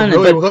son.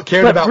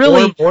 But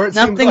really,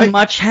 nothing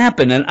much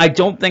happened. And I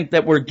don't think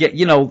that we're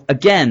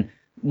again,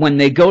 when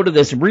they go to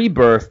this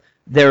rebirth,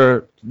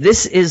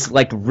 this is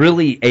like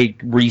really a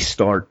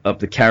restart of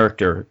the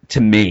character to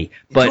me.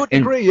 But to a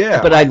degree,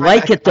 yeah. But I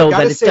like it though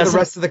that it doesn't. The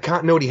rest of the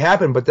continuity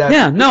happened, but that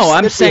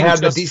I'm saying had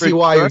the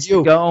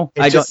DCYOU.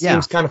 It just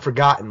seems kind of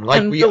forgotten.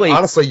 Like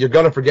honestly, you're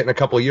gonna forget in a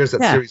couple of years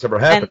that series ever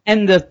happened.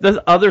 And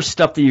the other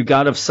stuff that you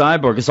got of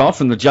Cyborg is all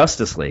from the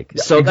Justice League,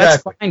 so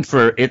that's fine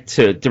for it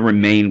to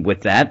remain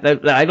with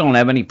that. I don't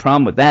have any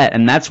problem with that,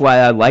 and that's why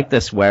I like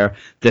this, where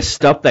the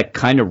stuff that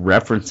kind of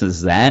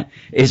references that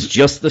is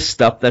just the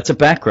stuff that's a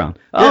background.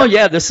 Oh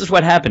yeah, this is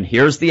what happened.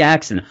 Here's the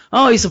accident.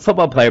 Oh, he's a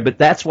football player, but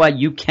that's why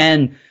you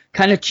can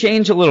kind of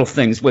change a little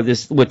things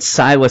with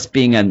Silas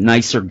being a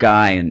nicer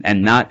guy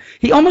and not.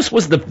 He almost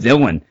was the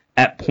villain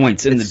at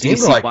points in the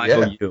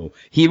DCYOU.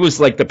 He was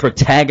like the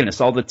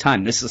protagonist all the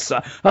time. This is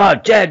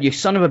Dad, you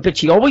son of a bitch.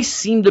 He always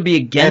seemed to be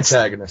against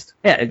antagonist.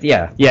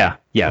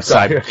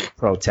 Cyborg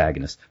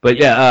protagonist.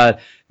 But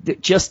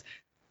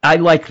I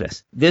like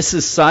this. This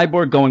is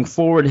Cyborg going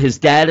forward. His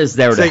dad is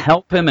there to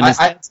help him, and his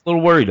dad's a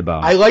little worried about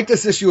him. I like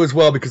this issue as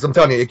well because I'm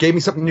telling you, it gave me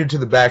something new to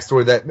the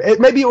backstory that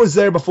maybe it was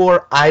there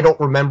before. I don't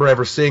remember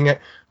ever seeing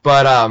it,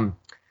 but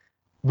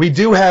we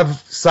do have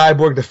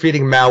Cyborg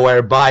defeating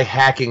Malware by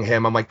hacking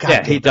him. I'm like, God,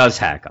 yeah, he does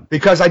hack him.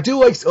 Because I do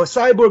like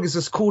Cyborg is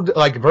this cool,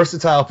 like,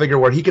 versatile figure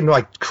where he can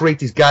like create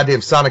these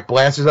goddamn sonic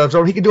blasters out of his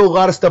armor. He can do a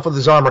lot of stuff with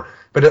his armor,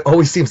 but it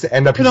always seems to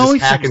end up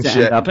just hacking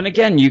shit. And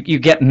again, you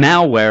get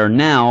Malware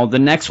now. The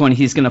next one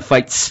he's going to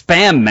fight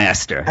Spam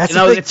Master. That's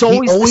it's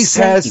always he always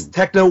has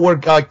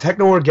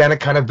techno-organic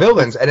kind of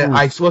villains, and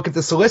I look at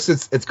the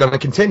solicits, it's going to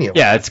continue.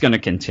 Yeah, it's going to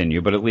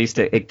continue, but at least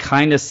it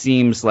kind of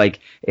seems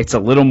like it's a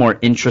little more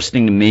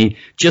interesting to me.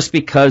 Just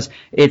because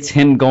it's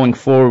him going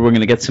forward, we're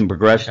going to get some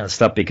progression and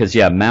stuff because,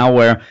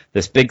 Malware,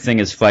 this big thing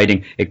is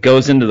fighting. It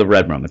goes into the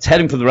Red Room. It's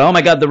heading for the Red Room. Oh,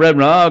 my God, the Red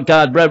Room. Oh,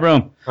 God, Red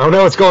Room. Oh,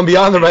 no, it's going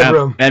beyond the Red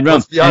Room. Red Room.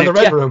 It's beyond the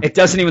Red Room. It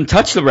doesn't even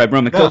touch the Red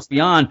Room. It goes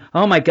beyond.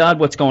 Oh, my God,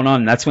 what's going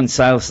on? And that's when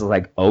Silas is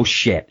like, oh,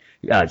 shit.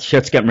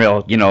 Shit's getting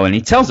real, and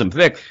he tells him,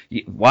 Vic,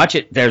 watch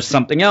it, there's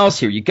something else,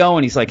 here you go,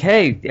 and he's like,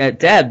 hey,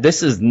 Dad,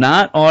 this is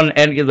not on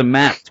any of the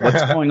maps,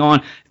 what's going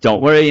on,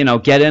 don't worry,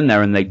 get in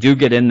there, and they do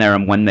get in there,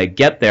 and when they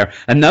get there,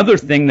 another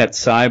thing that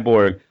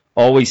Cyborg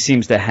always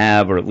seems to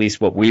have, or at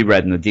least what we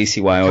read in the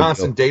DCYO.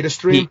 Constant data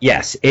stream?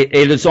 Yes. It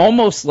is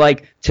almost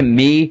like, to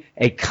me,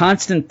 a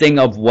constant thing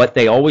of what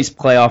they always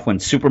play off when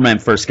Superman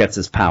first gets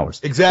his powers.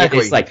 Exactly.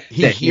 It's like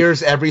he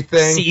hears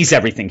everything. Sees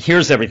everything,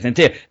 hears everything.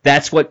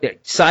 That's what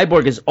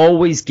Cyborg is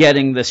always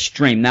getting the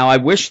stream. Now, I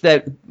wish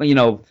that,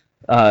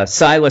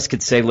 Silas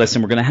could say,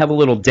 listen, we're going to have a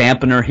little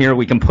dampener here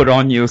we can put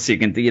on you so you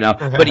can,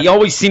 but he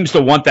always seems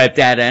to want that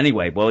data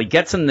anyway. Well, he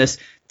gets in this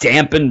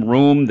dampened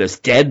room, this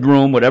dead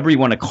room, whatever you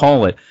want to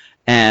call it,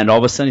 and all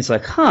of a sudden he's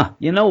like,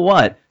 you know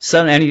what?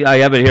 Suddenly, I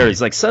have it here.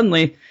 He's like,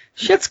 suddenly,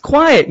 shit's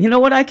quiet. You know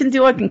what I can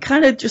do? I can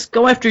kind of just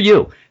go after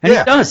you. And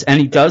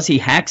he does. He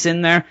hacks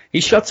in there. He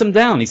shuts him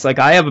down. He's like,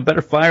 I have a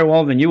better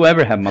firewall than you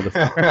ever have,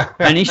 motherfucker.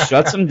 And he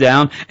shuts him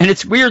down. And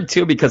it's weird,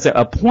 too, because at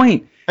a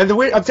point, And the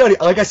way I'm telling you,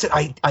 like I said,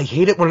 I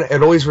hate it when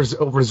it always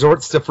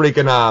resorts to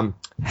freaking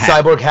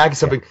Cyborg hacking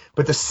something.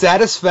 But the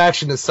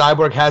satisfaction that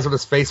Cyborg has on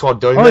his face while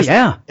doing this,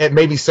 it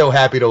made me so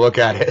happy to look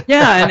at it.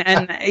 Yeah,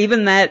 and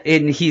even that,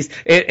 and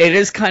it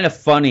is kind of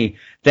funny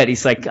that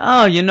he's like,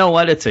 oh, you know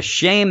what? It's a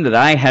shame that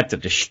I had to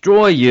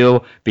destroy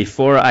you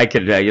before I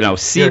could,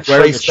 see where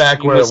trace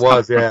back where it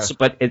was. Yeah,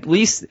 but at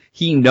least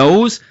he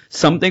knows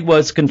something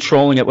was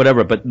controlling it,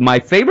 whatever. But my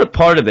favorite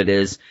part of it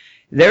is,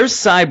 there's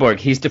Cyborg.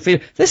 He's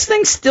defeated. This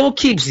thing still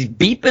keeps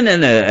beeping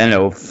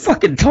and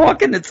fucking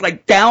talking. It's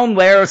like down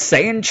there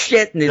saying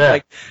shit, and he's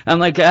like, I'm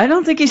like, I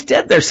don't think he's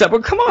dead there,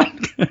 Cyborg. Come on.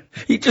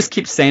 He just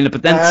keeps saying it,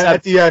 but then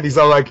at the end, he's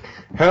all like,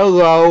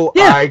 "Hello,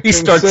 I can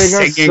starts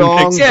singing a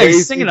song." Yeah,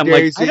 he's singing. I'm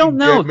like, I don't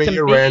know. Give me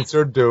your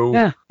answer, do.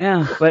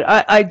 Yeah. But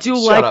I do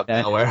like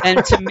that. Malware.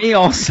 And to me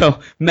also,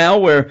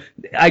 Malware.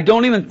 I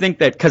don't even think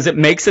that because it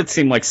makes it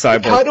seem like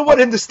Cyborg. I kind of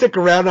want him to stick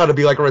around now to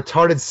be like a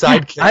retarded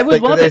sidekick. I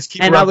would love it,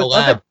 and I would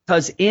love it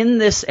because in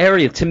this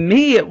area, to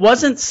me, it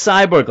wasn't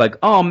Cyborg like,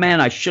 oh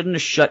man, I shouldn't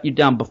have shut you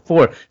down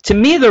before. To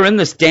me, they're in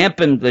this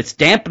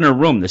dampener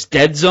room, this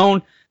dead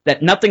zone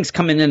that nothing's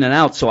coming in and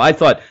out. So I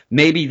thought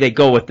maybe they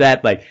go with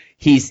that, like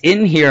he's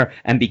in here,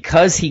 and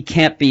because he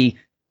can't be,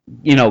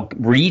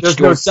 reached. There's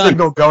no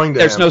signal going to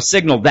There's him. no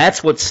signal.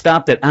 That's what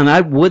stopped it. And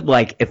I would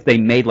like if they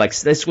made like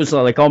this was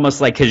like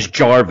almost like his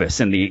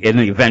Jarvis in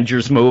the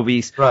Avengers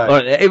movies. Right. Or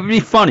it would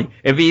be funny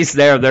if he's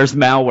there. There's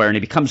Malware, and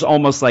he becomes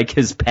almost like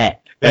his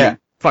pet. Yeah.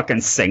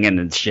 Fucking singing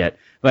and shit.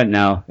 But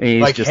no,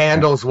 he's like just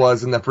Handles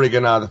was in the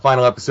freaking the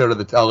final episode of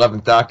the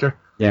 11th Doctor.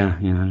 Yeah,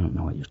 I don't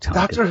know what you're talking.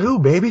 Doctor Who,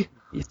 baby.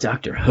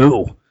 Doctor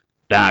Who.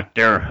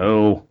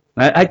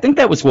 I think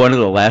that was one of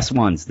the last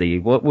ones.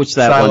 What was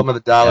that Asylum one?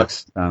 of the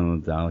Daleks. Asylum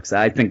of the Daleks.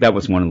 I think that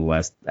was one of the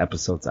last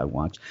episodes I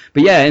watched.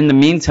 But yeah, in the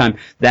meantime,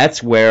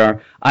 that's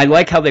where I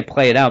like how they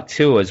play it out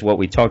too, is what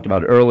we talked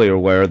about earlier,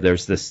 where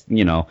there's this,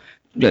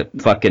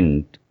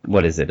 fucking,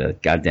 what is it, a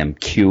goddamn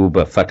cube,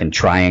 a fucking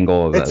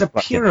triangle. It's a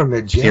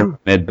pyramid, Jim.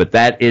 Pyramid, but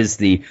that is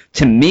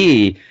to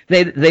me,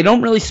 they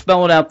don't really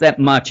spell it out that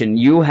much, and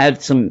you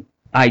had some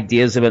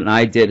ideas of it, and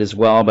I did as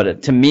well,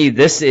 but to me,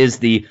 this is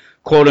the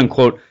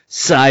quote-unquote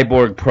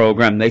cyborg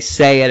program. They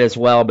say it as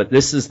well, but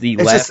this is the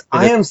last.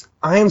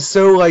 I am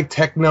so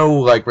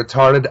techno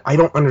retarded. I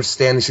don't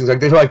understand these things.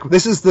 They're like,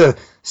 this is the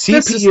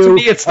CPU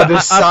of the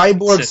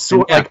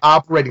cyborg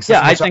operating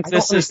system. Yeah, I think I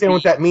don't understand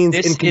what that means.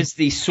 This is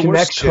the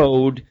source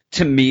code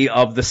to me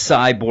of the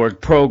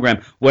cyborg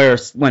program. Where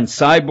when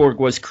Cyborg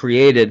was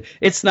created,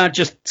 it's not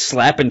just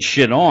slapping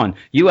shit on.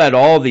 You had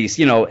all these,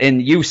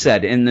 and you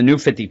said in the New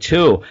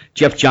 52,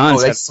 Jeff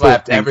Johns had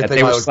slapped everything.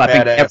 They were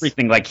slapping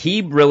everything. Like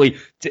he really,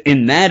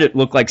 in that, it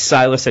looked like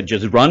Silas had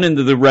just run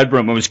into the Red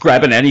Room and was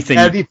grabbing anything.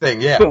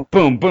 Everything, yeah. Boom,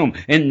 boom, boom.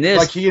 In this,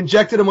 like he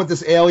injected him with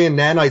this alien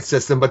nanite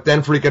system, but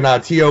then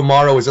freaking T.O.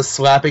 Morrow was just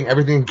slapping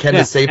everything he can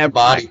to save the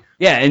body.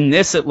 Yeah, in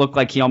this, it looked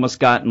like he almost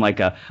got in like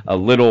a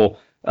little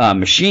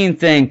machine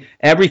thing.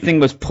 Everything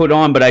was put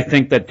on, but I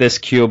think that this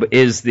cube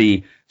is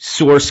the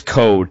source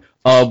code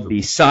of the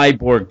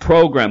cyborg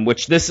program,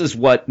 which this is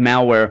what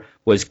Malware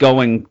was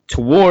going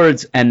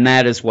towards, and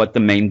that is what the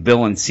main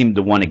villain seemed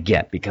to want to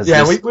get. Because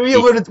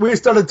we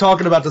started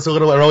talking about this a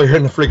little earlier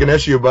in the freaking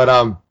issue,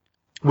 but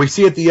we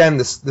see at the end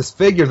this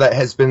figure that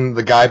has been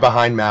the guy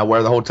behind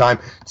Malware the whole time,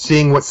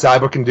 seeing what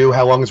Cyborg can do,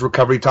 how long his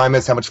recovery time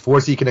is, how much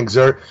force he can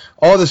exert,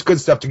 all this good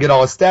stuff to get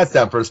all his stats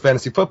down for his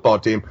fantasy football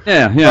team.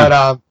 Yeah.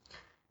 But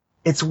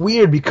it's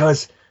weird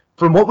because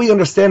from what we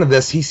understand of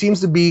this, he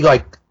seems to be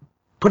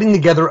putting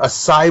together a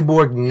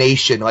cyborg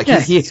nation.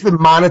 He's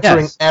been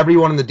monitoring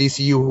everyone in the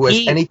DCU who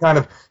has any kind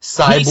of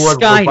cyborg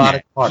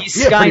robotic part.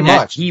 He's pretty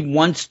much. He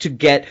wants to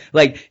get,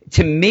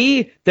 to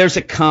me, there's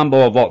a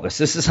combo of all this.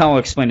 This is how I'll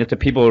explain it to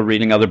people who are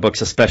reading other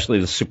books, especially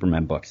the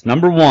Superman books.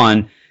 Number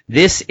one,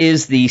 this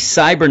is the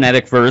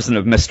cybernetic version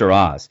of Mr.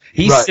 Oz.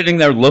 He's sitting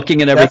there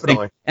looking at everything,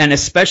 Definitely. And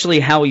especially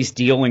how he's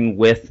dealing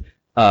with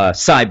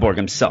Cyborg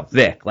himself,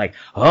 Vic,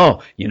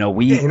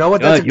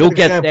 you'll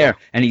get there,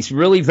 and he's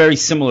really very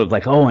similar,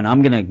 and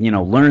I'm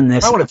gonna, learn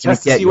this. I want to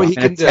test to see what he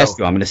can do.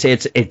 I'm gonna say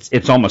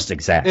it's almost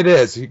exact. It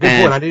is. Good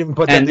point. I didn't even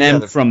put that together.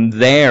 And then from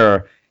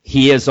there,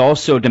 he is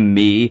also to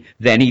me,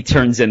 then he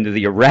turns into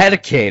the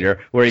Eradicator,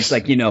 where he's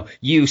like,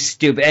 you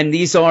stupid. And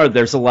there's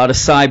a lot of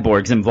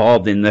cyborgs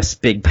involved in this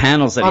big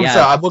panels that he has.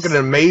 I'm looking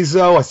at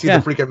Mazo. I see the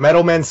freaking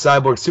Metal Man,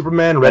 Cyborg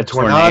Superman, Red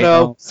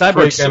Tornado.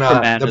 Cyborg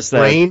Superman the is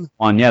Brain.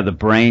 The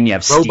Brain. You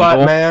have Robot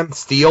Steel. Man,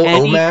 Steel,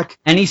 OMAC.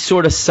 Any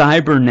sort of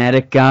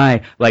cybernetic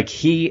guy.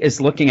 He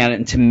is looking at it,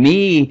 and to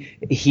me,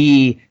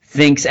 he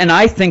thinks, and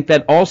I think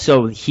that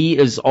also he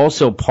is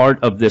also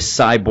part of this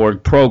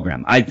cyborg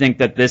program. I think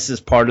that this is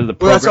part of the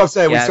program. Well, that's what I'm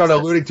saying. We started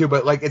alluding to,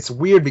 but it's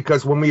weird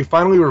because when we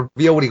finally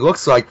reveal what he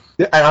looks like,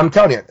 and I'm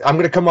telling you, I'm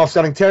going to come off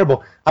sounding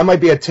terrible. I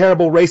might be a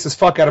terrible racist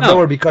fuck out of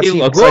nowhere because he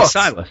looks like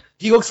Silas.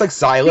 He looks like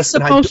Silas.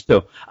 He's supposed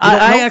to.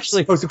 I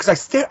actually because I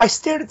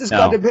stared at this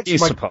goddamn picture.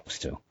 He's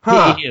supposed to.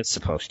 He is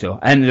supposed to.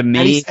 And to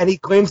me, and he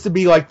claims to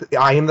be like,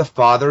 I am the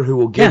father who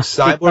will give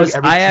Cyborg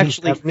everything. I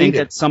actually think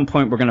at some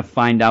point we're going to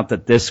find out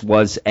that this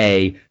was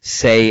a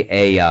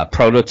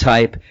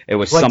prototype. It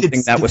was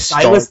something that was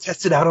Silas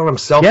tested out on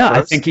himself. Yeah,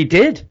 first? I think he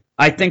did.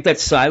 I think that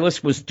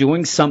Silas was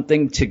doing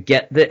something to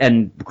get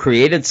and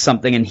created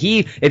something. And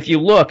if you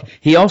look,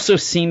 he also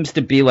seems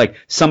to be like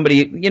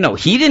somebody,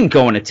 he didn't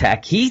go and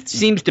attack. He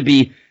seems to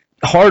be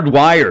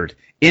hardwired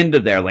into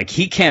there. Like,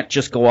 he can't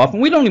just go off.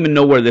 And we don't even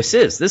know where this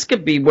is. This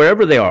could be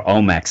wherever they are.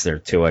 Omax there,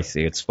 too. I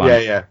see. It's fun.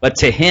 Yeah. But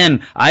to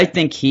him, I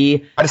think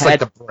I just like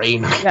the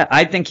brain. Yeah,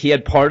 I think he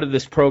had part of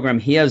this program.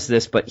 He has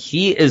this, but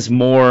he is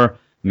more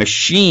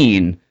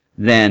machine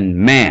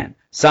than man.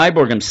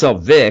 Cyborg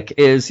himself, Vic,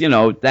 is,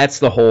 that's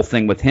the whole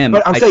thing with him.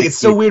 But I'm saying it's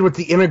so weird with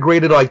the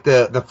integrated, like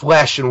the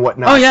flesh and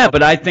whatnot. Oh yeah,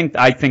 but I think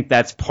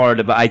that's part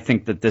of it. I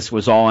think that this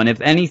was all, and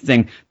if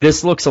anything,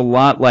 this looks a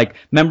lot like,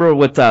 remember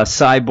with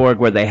Cyborg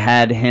where they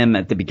had him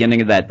at the beginning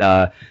of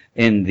that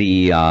in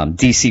the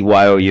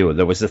DCYOU,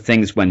 there was the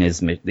things when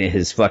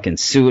his fucking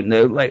suit, and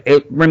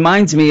it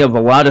reminds me of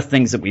a lot of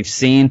things that we've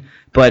seen,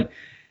 but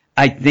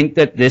I think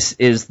that this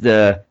is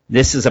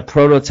a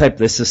prototype.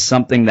 This is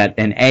something that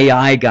an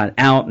AI got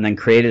out and then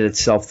created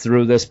itself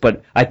through this.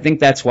 But I think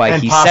that's why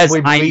he says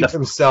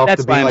himself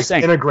to be like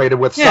integrated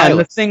with Silas. Yeah, and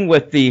the thing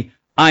with the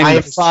I'm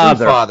the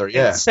father.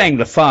 Yeah, saying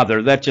the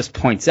father, that just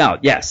points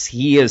out, yes,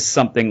 he is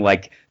something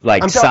like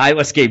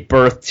Silas gave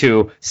birth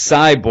to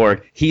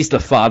Cyborg. He's the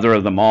father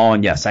of them all,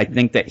 and yes, I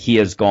think that he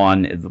has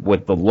gone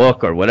with the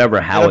look or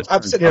whatever. I'm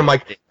sitting here, I'm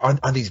like,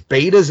 are these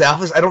betas,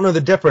 alphas? I don't know the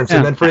difference. Yeah,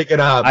 and then freaking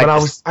out. But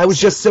I was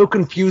just so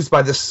confused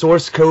by the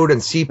source code and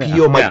CPU.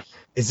 Yeah, I'm like,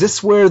 is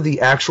this where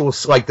the actual,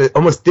 like, the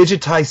almost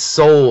digitized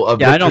soul of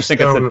Victor I don't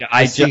think Stone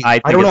it's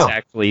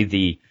actually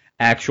the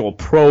actual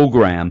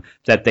program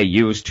that they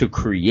use to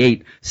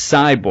create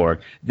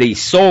Cyborg, the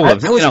soul of. I'm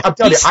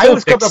telling you, I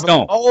was coming up with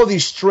all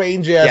these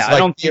strange ass. Yeah, I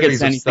don't think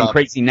it's anything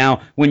crazy.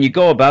 Now, when you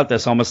go about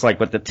this, almost like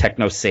with the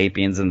Techno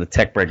Sapiens and the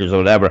Tech Breakers or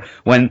whatever,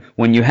 when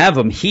you have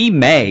him, he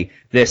may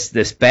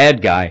this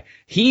bad guy.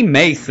 He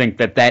may think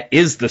that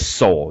is the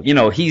soul.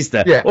 He's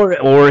the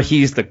or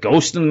he's the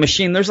ghost in the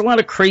machine. There's a lot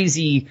of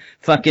crazy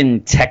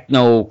fucking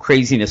techno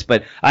craziness,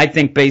 but I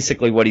think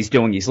basically what he's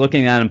doing, he's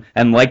looking at him,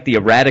 and like the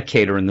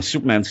Eradicator in the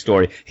Superman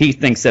story, he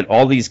thinks that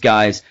all these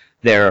guys,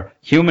 their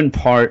human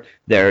part,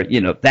 their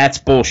that's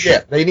bullshit.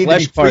 Yeah, they need to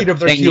be freed of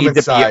their human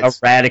sides. They need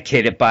to be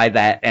eradicated by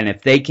that, and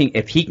if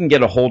he can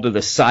get a hold of the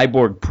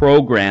Cyborg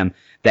program,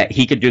 that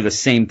he could do the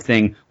same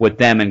thing with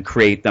them and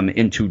create them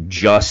into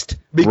just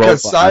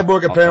because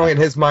Cyborg apparently in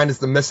his mind is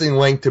the missing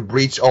link to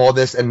breach all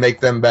this and make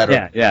them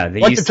better. Yeah.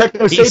 Like the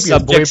Techno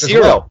Sapiens believed as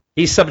well.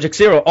 He's Subject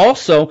Zero.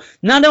 Also,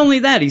 not only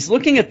that, he's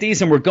looking at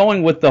these, and we're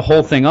going with the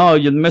whole thing, you're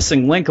the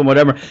missing link and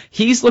whatever.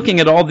 He's looking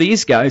at all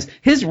these guys.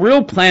 His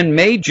real plan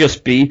may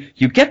just be,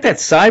 you get that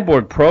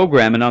Cyborg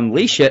program and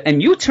unleash it,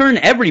 and you turn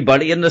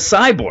everybody into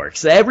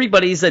cyborgs.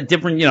 Everybody's a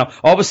different,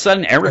 all of a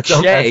sudden, Eric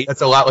Shea.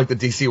 That's a lot like the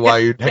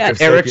DCYU.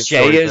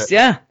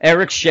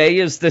 Eric Shea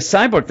is the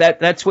Cyborg.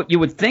 That's what you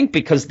would think,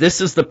 because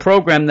this is the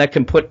program that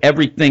can put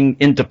everything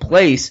into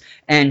place,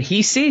 and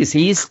he's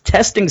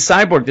testing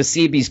Cyborg to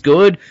see if he's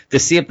good, to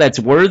see if that's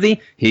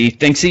worthy. He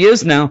thinks he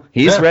is now.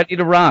 He's ready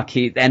to rock.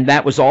 And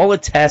that was all a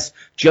test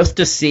just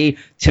to see,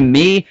 to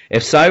me,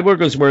 if Cyborg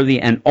was worthy,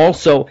 and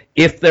also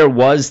if there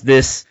was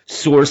this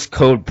source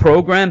code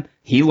program.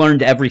 He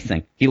learned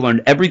everything. He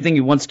learned everything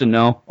he wants to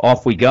know.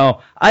 Off we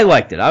go. I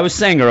liked it. I was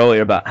saying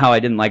earlier about how I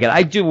didn't like it.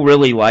 I do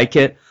really like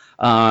it.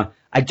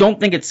 I don't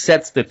think it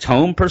sets the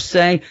tone per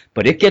se,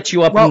 but it gets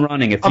you up and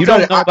running. If you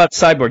don't know about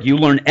Cyborg, you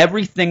learn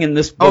everything in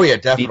this book. Oh yeah,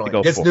 definitely.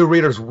 It gets new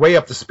readers way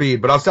up to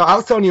speed. But I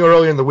was telling you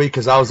earlier in the week,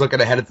 because I was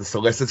looking ahead at the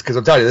solicits, because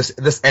I'm telling you,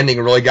 this ending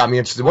really got me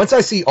interested. Once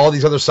I see all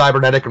these other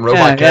cybernetic and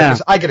robot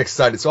characters, I get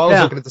excited. So I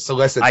was looking at the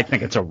solicits. I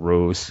think it's a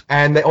ruse.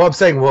 And I'm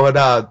saying,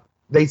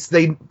 they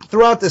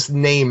threw out this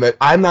name that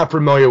I'm not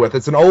familiar with.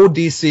 It's an old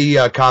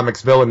DC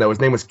Comics villain, though. His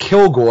name was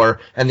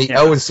Kilgore, and the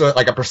O is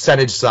like a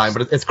percentage sign,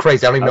 but it's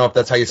crazy. I don't even know if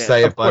that's how you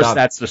say it. Of course,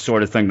 that's the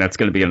sort of thing that's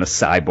going to be in a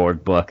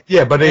Cyborg book.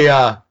 Yeah, but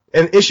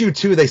in issue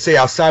 2, they say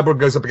how Cyborg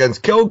goes up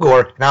against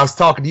Kilgore, and I was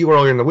talking to you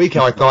earlier in the week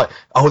how I thought,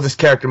 this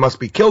character must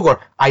be Kilgore.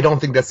 I don't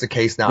think that's the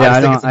case now.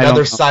 I think it's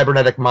another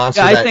cybernetic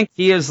monster. Yeah, I think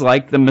he is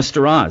like the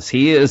Mr. Oz.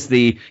 He's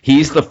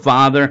the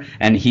father,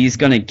 and he's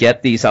going to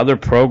get these other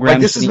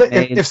programs. Like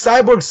if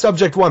Cyborg's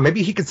Subject 1,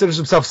 maybe he considers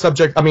himself Cyborg's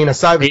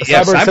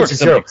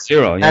Subject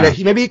 0. Yeah.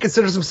 And maybe he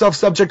considers himself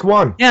Subject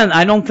 1. Yeah,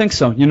 I don't think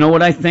so. You know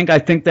what I think? I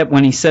think that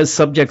when he says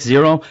Subject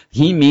 0,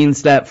 he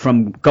means that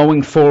from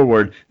going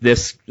forward,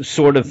 this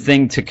sort of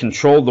thing to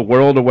control the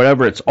world or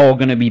whatever, it's all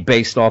going to be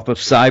based off of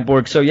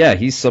Cyborg. So yeah,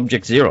 he's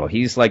Subject 0.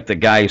 He's like the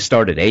guy who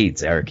started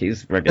AIDS, Eric.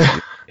 He's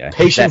freaking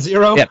Patient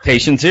Zero? Yeah,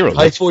 Patient Zero.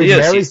 He's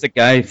the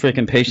guy,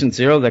 freaking Patient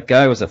Zero. That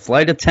guy was a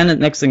flight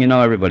attendant. Next thing you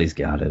know, everybody's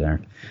got it,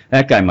 Eric.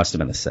 That guy must have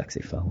been a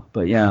sexy fellow.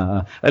 But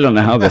yeah, I don't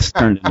know how this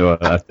turned into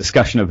a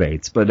discussion of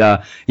AIDS. But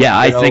yeah,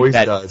 I think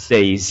that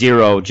they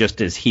zero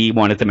just as he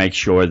wanted to make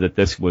sure that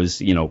this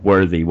was,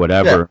 worthy,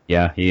 whatever.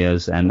 Yeah, he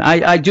is. And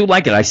I do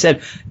like it. I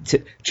said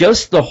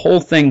just the whole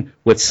thing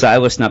with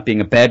Silas not being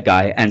a bad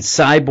guy and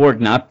Cyborg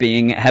not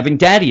having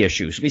daddy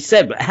issues. We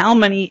said, how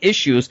many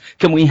issues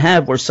can we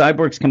have where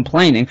Cyborg's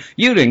complaining,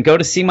 you didn't go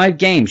to see my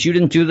games, you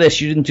didn't do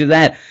this, you didn't do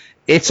that.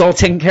 It's all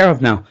taken care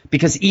of now.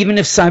 Because even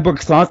if Cyborg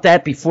thought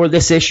that before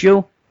this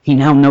issue, he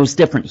now knows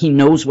different. He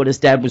knows what his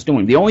dad was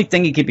doing. The only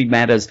thing he could be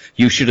mad is,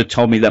 you should have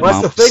told me that Mom was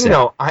sick. That's the thing,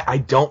 though. I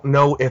don't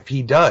know if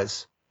he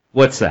does.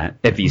 What's that?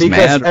 If he's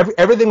mad? Because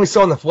everything we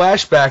saw in the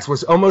flashbacks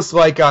was almost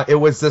like it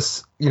was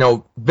this,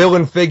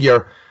 villain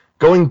figure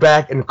going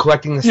back and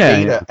collecting this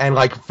data and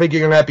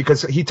figuring out,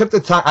 because he took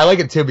the time. I like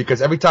it too,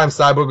 because every time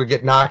Cyborg would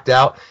get knocked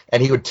out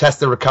and he would test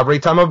the recovery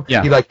time of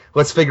him, he'd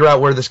let's figure out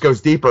where this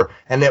goes deeper.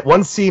 And that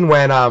one scene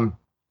when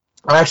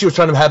I actually was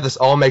trying to have this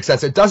all make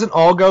sense. It doesn't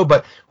all go,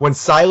 but when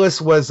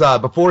Silas was,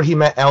 before he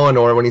met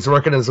Eleanor, when he's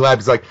working in his lab,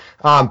 he's like,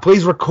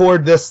 please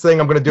record this thing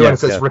I'm going to do. And it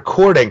says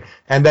recording.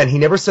 And then he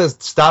never says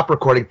stop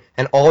recording.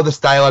 And all this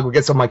dialogue we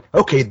get. So I'm like,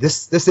 okay,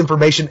 this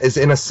information is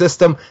in a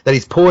system that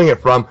he's pulling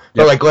it from.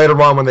 But later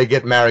on when they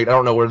get married, I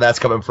don't know where that's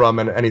coming from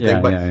and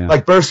anything.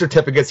 But birth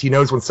certificates, he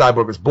knows when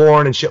Cyborg was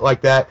born and shit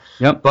like that.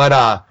 Yep. But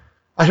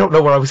I don't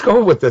know where I was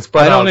going with this.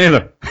 But I don't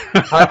either.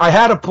 I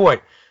had a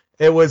point.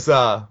 It was.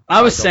 I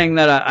was saying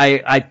that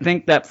I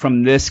think that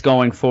from this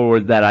going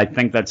forward, that I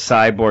think that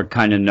Cyborg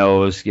kind of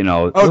knows,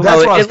 Oh,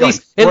 that's what I was going.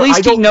 At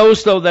least he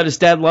knows though that his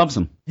dad loves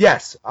him.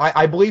 Yes,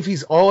 I believe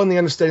he's all in the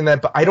understanding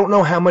that, but I don't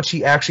know how much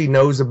he actually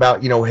knows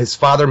about, his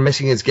father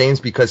missing his games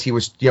because he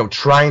was,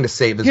 trying to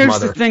save his mother. Here's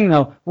the thing,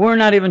 though. We're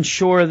not even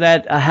sure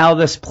that how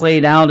this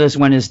played out is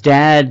when his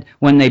dad,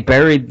 when they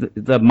buried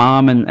the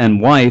mom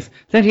and wife,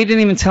 that he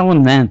didn't even tell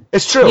him then.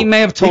 It's true. He may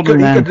have told him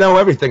then. He could know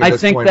everything at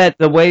this point. I think that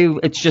the way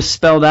it's just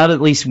spelled out,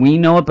 at least we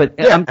know it, but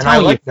I'm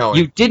telling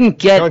you didn't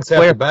get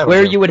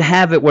where you would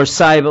have it where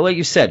Cyborg, like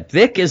you said,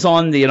 Vic is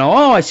on the,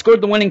 I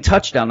scored the winning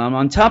touchdown. I'm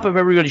on top of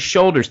everybody's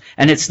shoulders,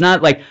 and it's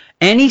not like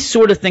any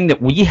sort of thing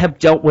that we have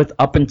dealt with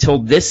up until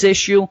this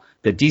issue,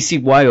 the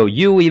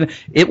DCYOU even,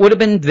 it would have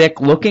been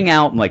Vic looking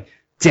out and like,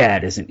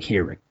 Dad isn't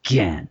here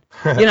again.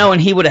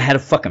 And he would have had a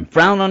fucking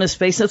frown on his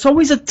face. It's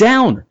always a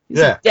downer. He's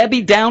a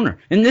Debbie Downer.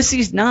 And this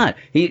he's not.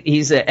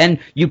 And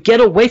you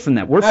get away from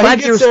that. We're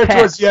 5 years past.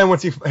 Towards the end,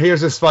 once he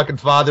hears his fucking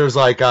father's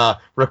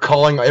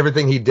recalling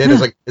everything he did,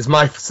 is like,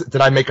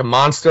 did I make a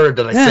monster? Or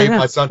did I save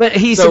my son? But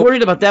he's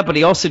worried about that, but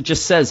he also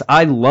just says,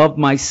 I love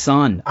my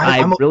son.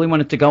 I really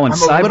wanted to go. And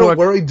I'm a little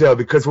worried, though,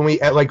 because when we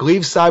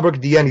leave Cyborg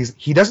at the end,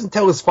 he doesn't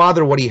tell his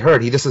father what he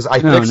heard. He just says, I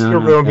fixed your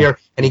room here,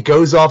 and he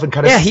goes off and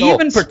kind of he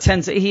even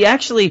pretends. He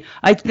actually,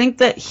 I think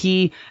that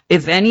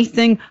if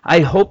anything, I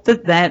hope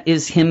that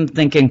is him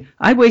thinking,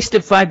 I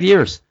wasted 5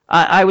 years.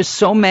 I was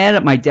so mad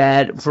at my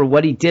dad for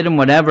what he did and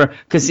whatever.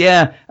 Because,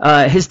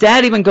 his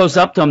dad even goes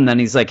up to him, and then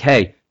he's like,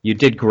 hey, you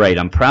did great.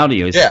 I'm proud of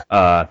you.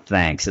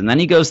 Thanks. And then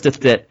he goes to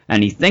Thit,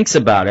 and he thinks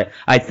about it.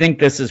 I think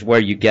this is where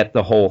you get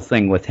the whole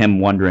thing with him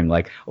wondering,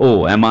 like,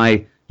 oh, am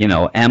I man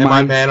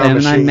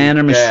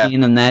or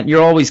machine? And that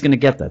you're always going to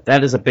get that.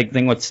 That is a big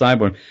thing with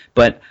Cyborg.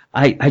 But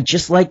I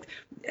just like.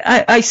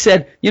 I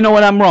said, you know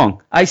what, I'm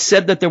wrong. I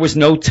said that there was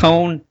no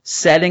tone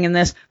setting in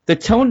this. The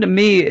tone to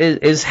me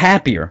is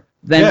happier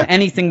than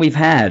anything we've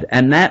had,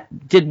 and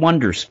that did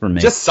wonders for me.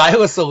 Just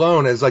Silas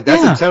alone is like,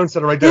 that's a tone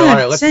setter right there. All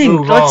right, let's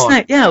move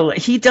on.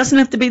 He doesn't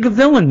have to be the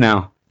villain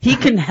now. He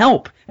can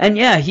help. And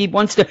he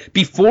wants to.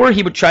 Before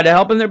he would try to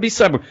help, and there'd be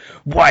Cyborg.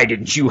 Why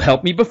didn't you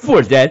help me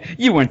before, Dad?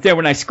 You weren't there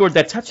when I scored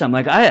that touchdown. I'm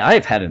like,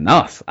 I've had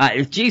enough.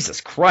 Jesus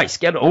Christ,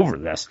 get over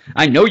this.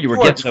 I know you were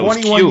getting those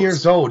 21 cues.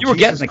 Years old. You were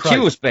getting the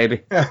cues,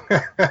 baby.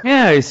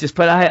 It's just,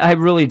 but I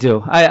really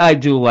do. I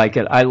do like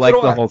it. I like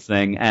the whole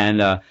thing,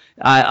 and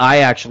I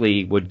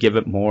actually would give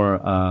it more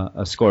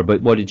a score.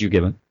 But what did you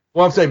give it?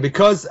 Well, I'm saying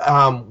because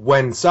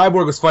when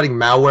Cyborg was fighting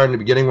Malware in the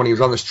beginning, when he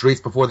was on the streets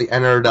before they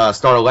entered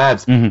Star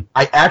Labs,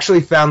 I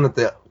actually found that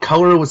the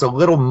color was a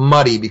little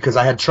muddy because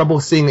I had trouble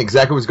seeing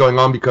exactly what was going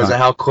on because of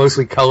how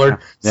closely colored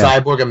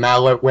Cyborg and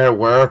Malware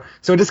were.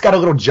 So it just got a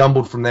little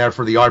jumbled from there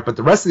for the art. But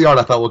the rest of the art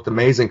I thought looked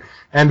amazing.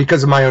 And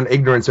because of my own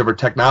ignorance over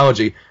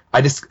technology,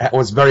 I just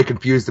was very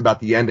confused about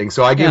the ending.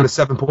 So I gave it a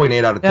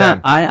 7.8 out of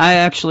 10.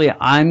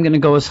 I'm going to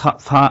go as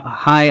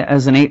high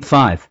as an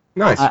 8.5.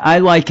 Nice. I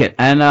like it.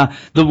 And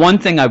the one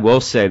thing I will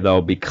say,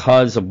 though,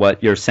 because of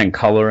what you're saying,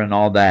 color and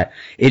all that,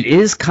 it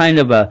is kind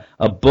of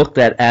a book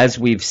that, as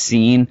we've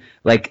seen,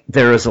 like,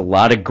 there is a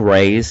lot of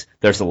grays,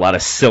 there's a lot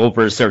of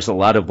silvers, there's a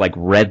lot of, like,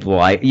 red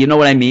light. You know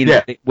what I mean?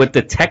 Yeah. With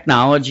the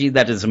technology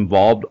that is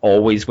involved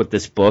always with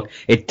this book,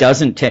 it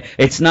doesn't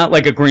it's not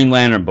like a Green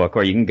Lantern book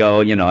where you can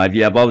go, you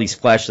have all these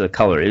flashes of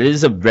color. It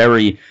is a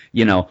very,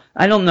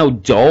 I don't know,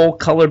 dull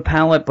color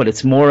palette, but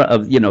it's more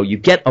of, you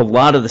get a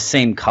lot of the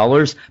same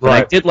colors. But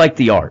I did like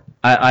the art.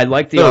 I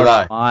like the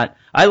art a lot.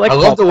 I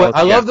love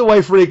the way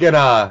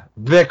freaking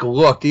Vic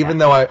looked, even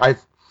though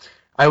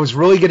I was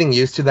really getting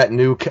used to that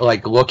new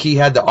look he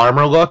had, the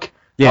armor look.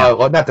 Yeah.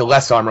 Well, not the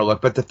less armor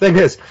look, but the thing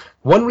is,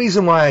 one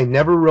reason why I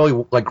never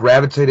really like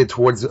gravitated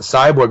towards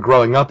Cyborg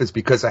growing up is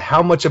because of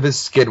how much of his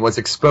skin was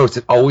exposed.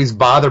 It always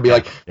bothered me.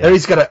 Like there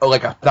he's got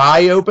a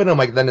thigh open, and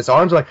like then his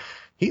arms are like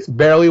he's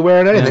barely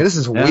wearing anything. Yeah. This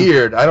is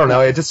weird. I don't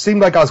know. It just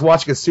seemed like I was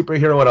watching a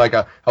superhero in like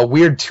a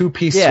weird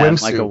two-piece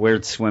swimsuit. like a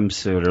weird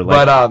swimsuit, or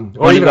like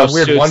or even of a those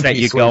weird suits one-piece that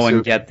you swimsuit. go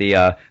and get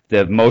the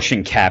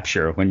motion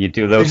capture when you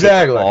do those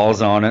Exactly.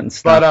 balls on it and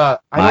stuff.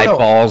 But I don't know.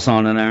 Eyeballs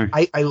on in there.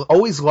 I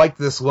always liked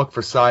this look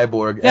for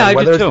Cyborg. Yeah, and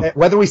I do too.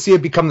 Whether we see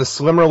it become the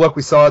slimmer look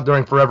we saw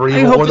during Forever I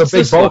Evil hope or the it's big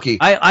this look. bulky.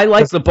 I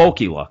like the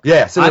bulky look.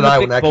 Yeah, so did I'm I a when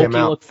big that bulky came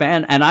out. look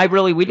fan, and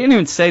we didn't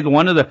even say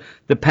one of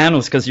the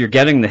panels because you're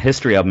getting the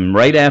history of him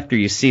right after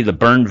you see the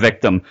burn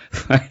victim,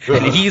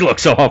 and he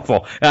looks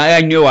awful.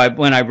 I knew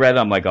when I read,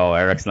 I'm like, oh,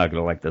 Eric's not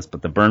gonna like this,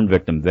 but the burn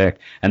victim Vic,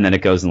 and then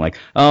it goes and like,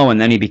 oh,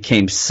 and then he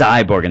became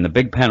Cyborg, and the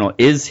big panel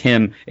is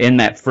him in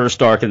that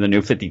first arc in the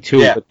New 52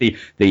 with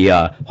the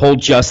whole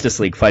Justice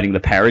League fighting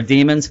the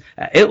Parademons.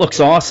 It looks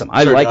awesome.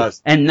 I like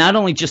it, and not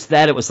only just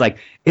that, it was like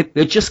it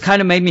just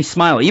kind of made me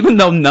smile, even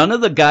though none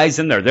of the guys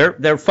in there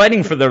they're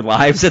fighting for their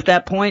lives at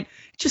that point.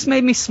 It just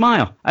made me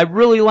smile. I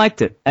really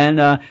liked it,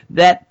 and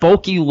that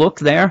bulky look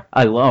there,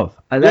 I love.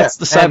 That's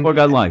the Cyborg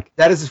I like.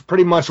 That is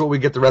pretty much what we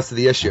get the rest of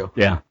the issue.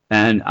 Yeah,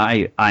 and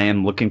I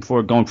am looking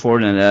forward going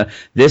forward, and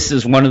this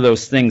is one of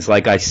those things,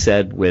 like I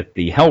said with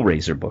the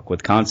Hellraiser book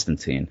with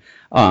Constantine.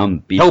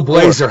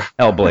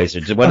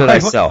 Hellblazer. What did I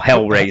sell?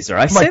 Hellraiser.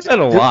 I say that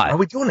a lot. Are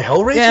we doing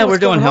Hellraiser? Yeah, What's we're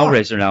doing going on?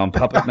 Hellraiser now. And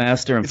Puppet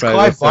Master and Friday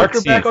Clive the 13th.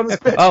 Barker back on this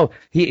bitch? Oh,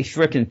 he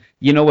frickin'.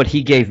 You know what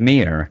he gave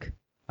me, Eric?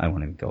 I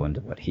won't even go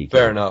into what he gave.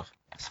 Fair enough.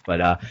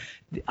 But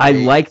I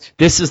liked.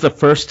 This is the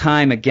first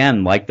time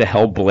again, like the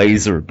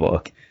Hellblazer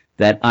book,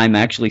 that I'm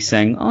actually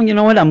saying, oh, you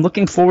know what? I'm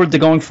looking forward to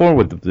going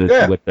forward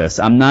with this.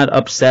 I'm not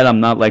upset.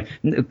 I'm not like.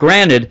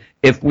 Granted,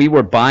 if we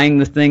were buying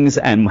the things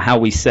and how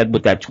we said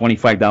with that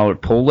 $25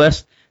 pull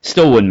list,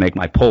 still wouldn't make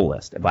my pull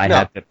list if I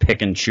had to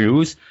pick and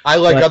choose. I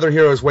like other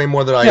heroes way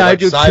more than I like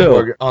do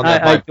Cyborg too. on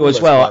that I do as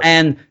well.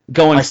 And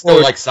going I still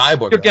forward, like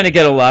Cyborg. You're going to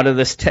get a lot of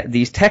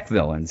these tech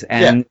villains,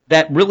 and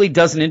that really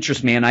doesn't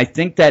interest me. And I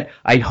think that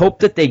I hope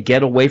that they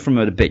get away from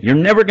it a bit. You're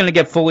never going to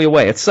get fully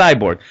away. It's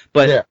Cyborg,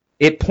 but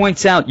it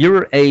points out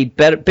you're a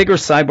bigger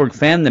Cyborg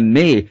fan than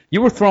me.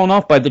 You were thrown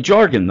off by the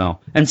jargon, though,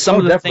 and some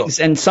of the things,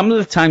 and some of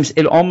the times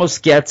it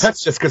almost gets.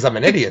 That's just because I'm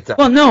an idiot, though.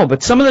 Well, no,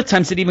 but some of the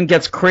times it even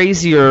gets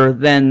crazier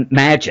than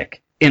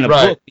magic in a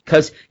book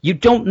because you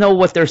don't know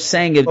what they're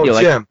saying. It'd be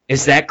like, Jim,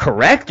 is that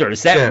correct or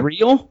is that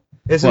real?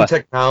 Isn't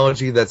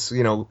technology that's,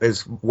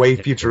 is way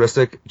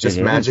futuristic just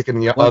magic in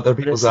the other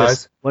people's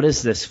eyes? What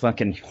is this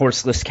fucking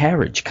horseless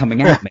carriage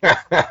coming at me?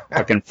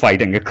 Fucking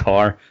fighting a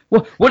car.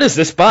 What is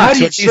this box? How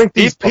do you shrink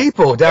these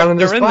people down in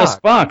this box? They're in this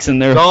box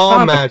and they're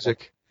all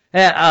magic.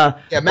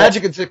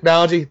 Magic and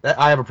technology,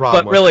 I have a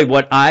problem with. But really,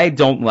 what I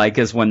don't like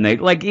is when they,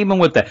 like even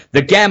with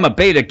the gamma,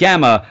 beta,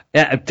 gamma,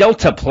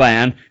 delta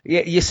plan,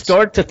 you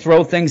start to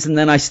throw things and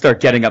then I start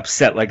getting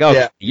upset. Like,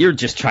 you're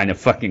just trying to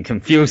fucking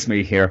confuse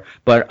me here.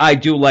 But I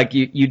do like,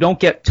 you don't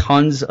get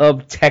tons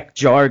of tech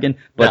jargon,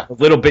 but a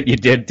little bit you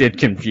did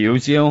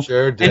confuse you.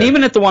 Sure did. And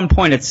even at the one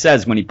point it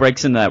says, when he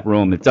breaks into that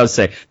room, it does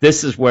say,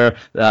 this is where,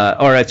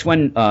 or it's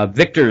when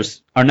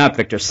Silas's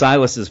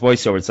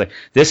voiceover, it's like,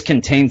 this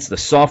contains the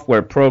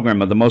software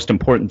program of the most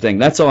important thing.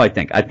 That's all I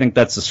think. I think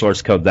that's the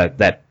source code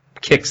that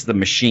kicks the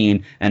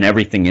machine and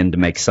everything in to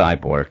make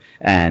Cyborg.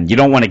 And you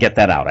don't want to get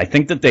that out. I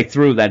think that they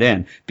threw that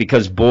in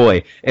because,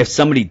 boy, if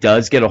somebody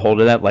does get a hold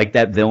of that, like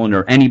that villain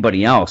or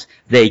anybody else,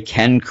 they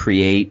can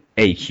create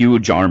a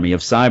huge army of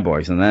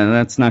cyborgs, and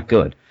that's not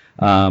good.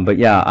 But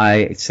yeah,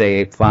 I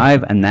say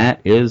 5, and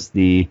that is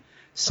the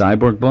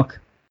Cyborg book.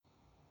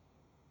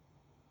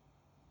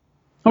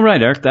 All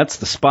right, Eric, that's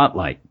the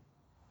spotlight.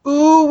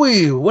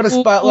 Ooh-wee, what a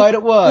spotlight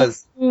it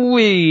was.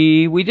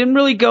 We didn't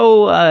really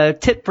go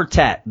tit for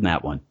tat in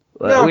that one.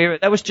 No.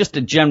 That was just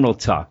a general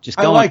talk. Just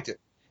I liked it.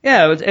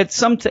 Yeah,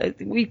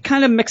 we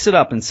kind of mix it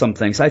up in some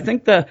things. I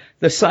think the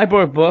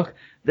Cyborg book,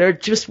 there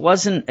just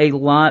wasn't a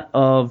lot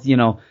of,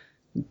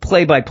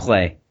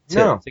 play-by-play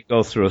to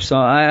go through. So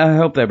I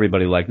hope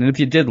everybody liked it. And if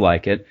you did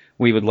like it,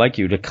 we would like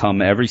you to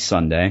come every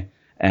Sunday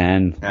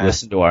and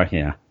listen to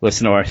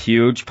our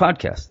huge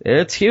podcast.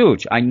 It's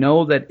huge. I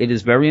know that it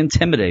is very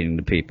intimidating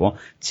to people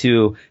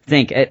to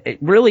think. It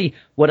really,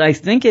 what I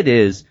think it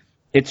is,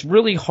 it's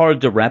really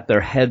hard to wrap their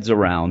heads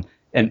around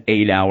an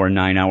 8-hour,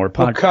 9-hour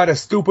podcast. What kind of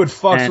stupid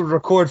fucks would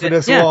record for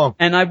this long?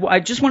 And I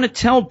just want to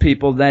tell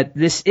people that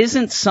this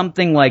isn't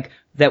something like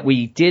that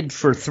we did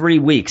for 3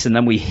 weeks and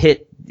then we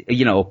hit,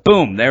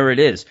 boom, there it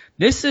is.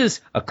 This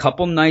is a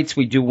couple nights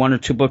we do 1 or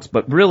 2 books,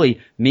 but really,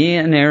 me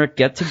and Eric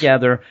get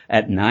together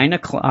at 9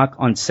 o'clock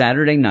on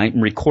Saturday night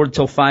and record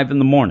till 5 in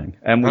the morning.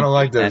 And I don't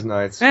like those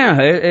nights.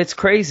 Yeah, it's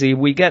crazy.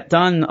 We get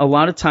done, a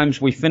lot of times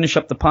we finish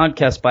up the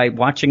podcast by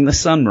watching the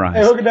sunrise.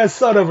 Hey, look at that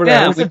sun over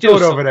there. What's it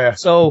doing over there?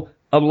 So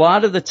a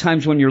lot of the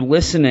times when you're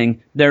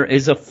listening, there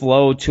is a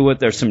flow to it.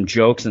 There's some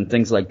jokes and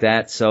things like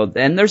that. So,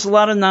 and there's a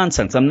lot of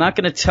nonsense. I'm not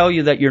going to tell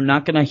you that you're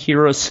not going to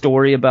hear a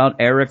story about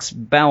Eric's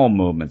bowel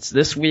movements.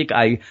 This week,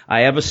 I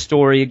have a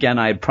story. Again,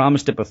 I had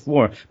promised it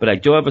before, but I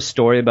do have a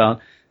story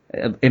about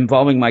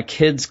involving my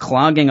kids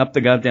clogging up the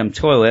goddamn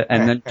toilet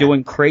and then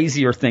doing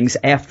crazier things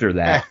after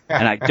that.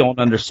 And I don't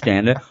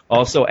understand it.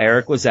 Also,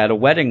 Eric was at a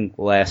wedding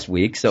last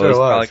week, so he's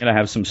probably going to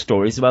have some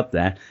stories about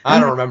that. I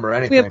don't remember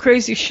anything. We have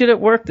crazy shit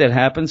at work that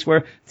happens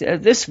where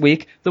this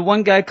week, the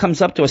one guy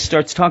comes up to us,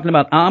 starts talking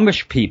about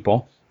Amish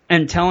people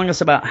and telling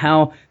us about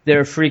how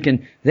they're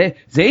freaking,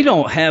 they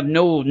don't have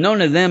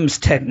none of them's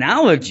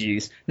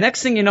technologies.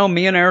 Next thing you know,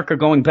 me and Eric are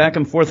going back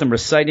and forth and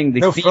reciting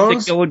the Feed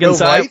phones, the Gilligan's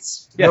no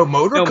lights, no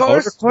motor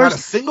cars, not a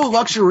single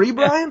luxury,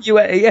 Brian?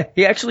 Yeah,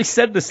 he actually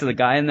said this to the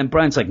guy, and then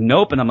Brian's like,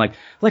 nope. And I'm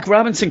like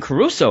Robinson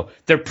Crusoe,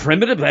 they're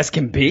primitive as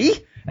can be?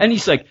 And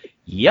he's like,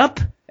 yep.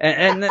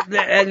 And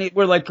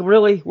we're like,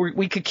 really?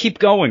 We could keep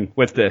going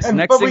with this.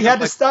 But we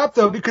had to stop,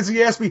 though, because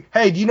he asked me,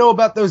 hey, do you know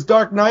about those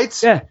dark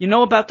nights? Yeah, you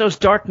know about those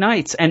dark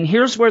nights. And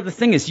here's where the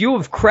thing is. You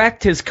have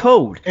cracked his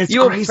code.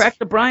 You have cracked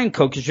the Brian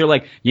code because you're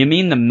like, you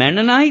mean the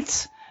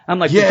Mennonites? I'm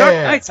like, the Dark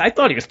Knights? I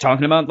thought he was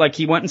talking about like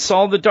he went and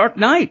saw the Dark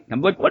Knight.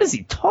 I'm like, what is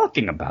he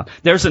talking about?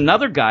 There's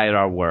another guy at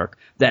our work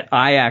that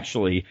I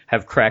actually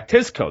have cracked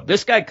his code.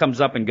 This guy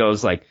comes up and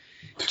goes like,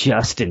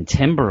 Justin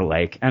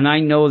Timberlake, and I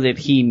know that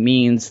he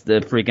means the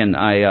freaking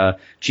I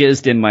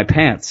jizzed in my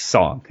pants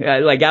song.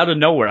 Like out of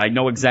nowhere, I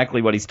know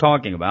exactly what he's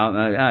talking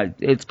about.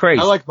 It's crazy.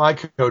 I like my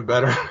code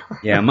better.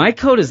 Yeah, my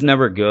code is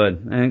never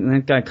good. And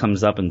that guy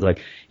comes up and's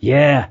like,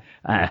 yeah,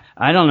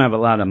 I don't have a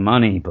lot of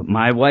money, but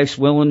my wife's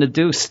willing to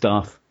do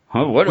stuff.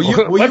 Oh,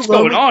 what's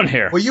going on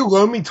here? Will you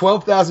loan me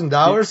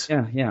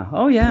 $12,000? Yeah.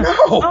 Oh, yeah. No.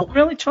 Oh,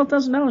 really?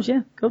 $12,000?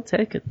 Yeah, go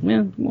take it.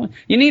 Yeah.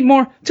 You need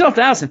more?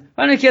 $12,000.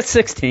 Why don't you get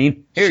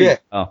 16? Here you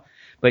go.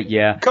 But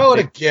yeah. Call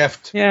it a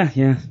gift. Yeah,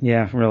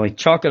 really.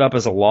 Chalk it up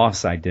as a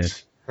loss, I did.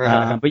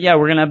 But yeah,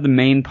 we're going to have the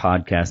main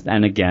podcast.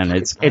 And again,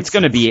 it's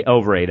going to be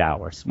over 8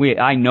 hours.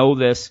 I know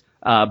this.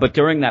 But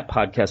during that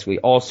podcast, we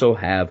also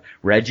have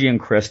Reggie and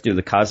Chris do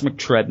the Cosmic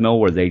Treadmill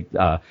where they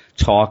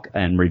talk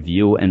and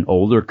review an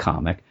older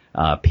comic.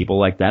 People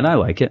like that. I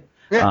like it.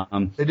 Yeah,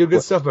 they do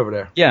good stuff over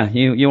there. Yeah,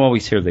 you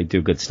always hear they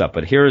do good stuff.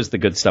 But here is the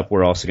good stuff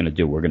we're also going to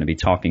do. We're going to be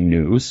talking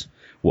news.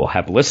 We'll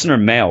have listener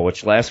mail,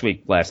 which last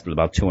week lasted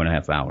about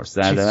 2.5 hours.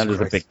 That is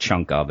a big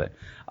chunk of it.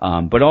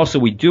 But also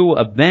we do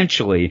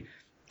eventually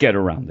get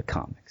around the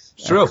comics.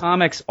 True.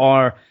 Comics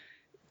are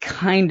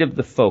kind of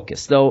the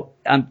focus. Though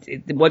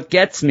what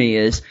gets me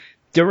is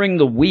during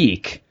the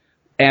week,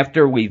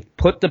 after we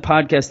put the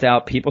podcast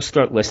out, people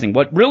start listening.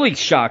 What really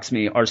shocks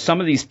me are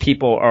some of these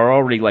people are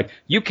already like,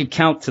 you could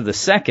count to the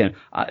second.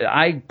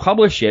 I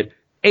publish it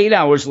 8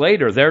 hours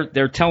later.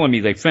 They're telling me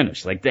they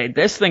finished. Like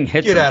this thing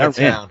hits. Get out of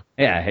town.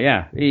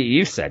 Yeah.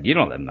 You said you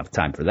don't have enough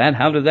time for that.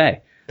 How do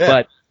they? Yeah.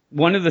 But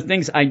one of the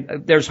things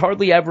there's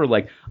hardly ever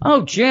like,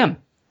 oh, Jim,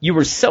 you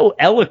were so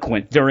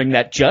eloquent during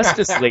that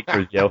Justice League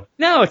review.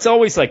 No, it's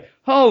always like,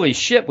 holy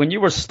shit, when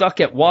you were stuck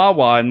at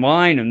Wawa in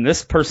line and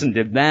this person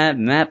did that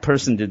and that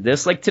person did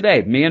this. Like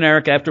today, me and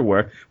Eric after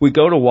work, we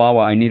go to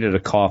Wawa. I needed a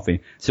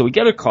coffee. So we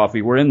get a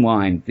coffee. We're in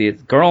line. The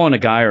girl and a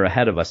guy are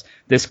ahead of us.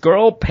 This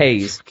girl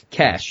pays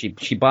cash.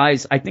 She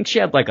buys, I think she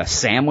had like a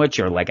sandwich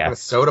or like a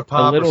soda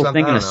pop a little or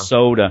something. thing and a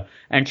soda.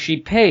 And she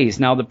pays.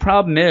 Now the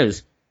problem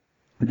is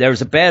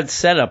there's a bad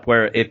setup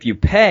where if you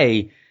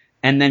pay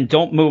and then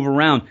don't move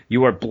around,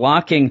 you are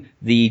blocking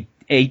the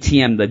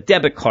ATM, the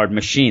debit card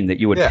machine that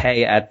you would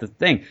pay at the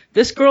thing.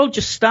 This girl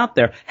just stopped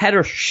there, had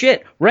her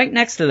shit right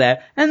next to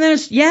that, and then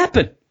it's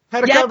yapping.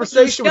 Had a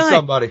conversation with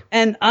somebody.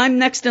 And I'm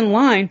next in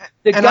line.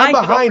 And I'm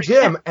behind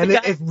him, and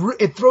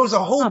it throws a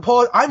whole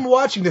pause. I'm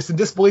watching this in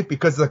disbelief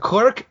because the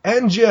clerk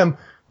and Jim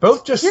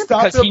both just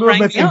stop their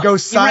movements and go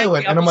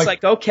silent. And I'm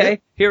like,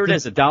 okay, here it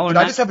is, $1. Did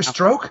I just have a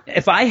stroke?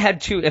 If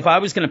I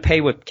was going to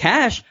pay with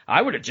cash,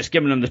 I would have just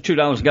given them the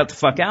 $2 and got the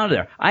fuck out of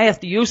there. I have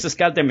to use this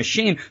goddamn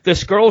machine.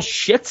 This girl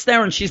shits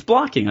there and she's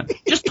blocking it.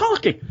 Just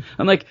talking.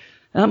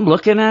 I'm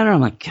looking at her. I'm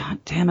like,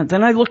 God damn it.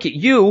 Then I look at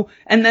you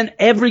and then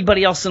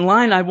everybody else in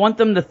line. I want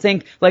them to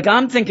think, like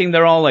I'm thinking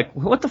they're all like,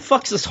 what the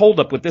fuck's this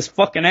holdup with this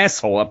fucking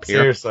asshole up here?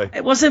 Seriously.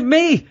 It wasn't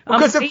me.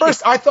 Because at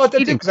first I thought that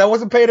too because I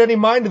wasn't paying any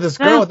mind to this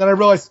girl. And then I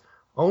realized,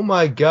 oh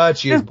my God,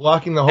 she is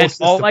blocking the whole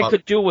system. All I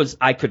could do was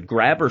I could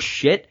grab her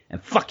shit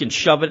and fucking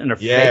shove it in her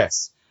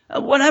face.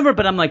 Whatever,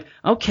 but I'm like,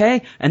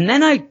 okay. And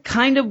then I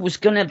kind of was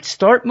going to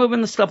start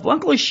moving the stuff.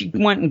 Luckily, she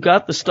went and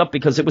got the stuff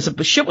because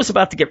shit was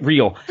about to get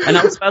real. And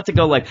I was about to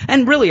go like,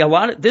 and really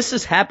this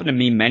has happened to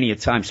me many a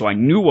time, so I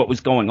knew what was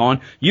going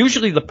on.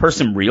 Usually the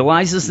person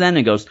realizes then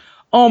and goes,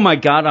 oh my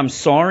God, I'm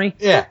sorry.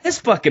 Yeah. This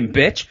fucking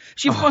bitch.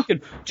 She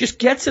fucking just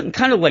gets it and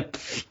kind of like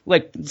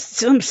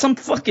some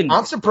fucking.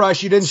 I'm surprised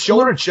she didn't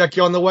shoulder check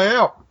you on the way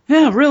out.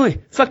 Yeah, really.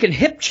 Fucking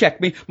hip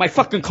check me. My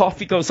fucking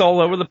coffee goes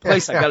all over the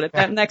place. I got it.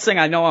 That next thing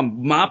I know,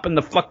 I'm mopping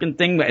the fucking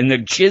thing in the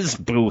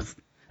jizz booth.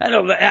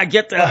 I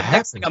get the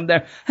next thing I'm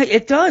there. Hey,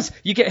 it does.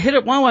 You get hit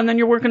at Wawa and then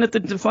you're working at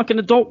the fucking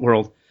adult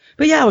world.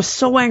 But yeah, I was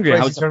so angry.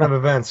 Crazy turn of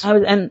events.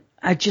 And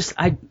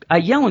I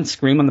yell and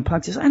scream on the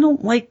podcast. I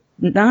don't like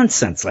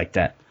nonsense like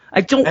that.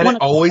 I don't want to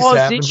cause always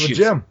happens issues. with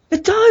Jim.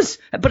 It does,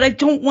 but I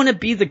don't want to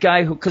be the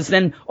guy who, because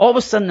then all of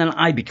a sudden then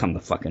I become the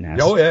fucking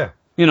asshole. Oh yeah.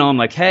 You know, I'm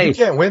like, hey, you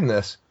can't win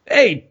this.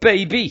 Hey,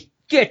 baby,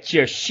 get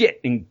your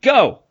shit and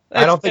go.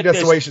 I don't think that's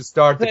the way you should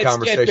start the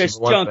conversation. Let's get this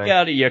junk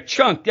out of your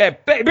trunk there,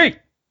 baby.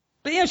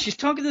 But yeah, she's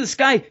talking to this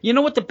guy. You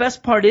know what the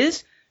best part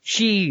is?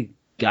 She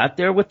got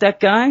there with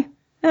that guy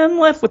and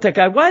left with that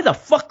guy. Why the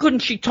fuck couldn't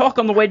she talk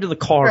on the way to the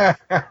car?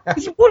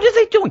 What are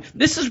they doing?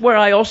 This is where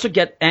I also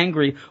get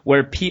angry,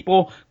 where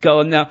people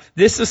go, now,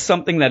 this is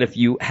something that if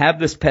you have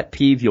this pet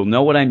peeve, you'll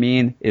know what I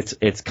mean.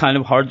 It's kind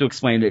of hard to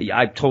explain.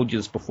 I've told you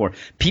this before.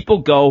 People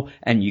go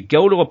and you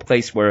go to a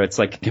place where it's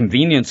like a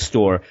convenience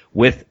store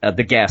with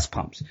the gas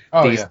pumps.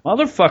 These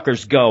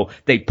motherfuckers go,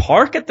 they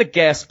park at the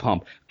gas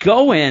pump,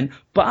 go in,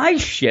 buy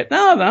shit.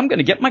 No, I'm going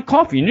to get my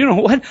coffee. And you know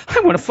what? I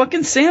want a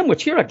fucking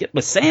sandwich. Here, I get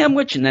my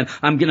sandwich, and then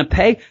I'm going to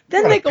pay.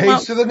 Then they go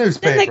out.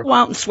 Then they go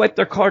out and swipe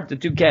their card to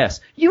do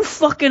gas. You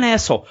fucking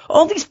asshole.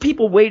 All these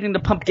people waiting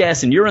to pump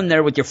gas, and you're in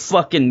there with your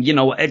fucking,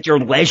 at your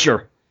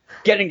leisure,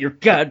 getting your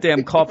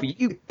goddamn coffee.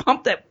 You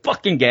pump that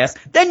fucking gas,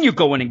 then you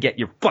go in and get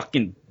your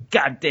fucking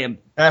goddamn.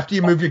 After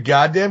you move your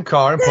goddamn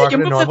car and park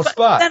in a normal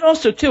spot. That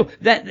also, too,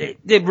 that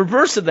the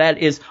reverse of that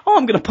is,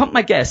 I'm going to pump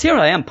my gas. Here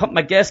I am, pump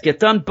my gas, get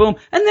done, boom,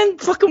 and then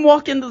fucking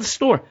walk into the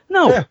store.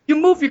 No, you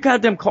move your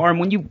goddamn car, and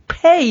when you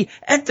pay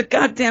at the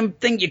goddamn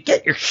thing, you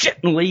get your shit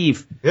and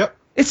leave. Yep.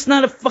 It's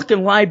not a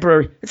fucking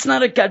library. It's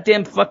not a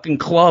goddamn fucking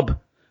club.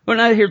 We're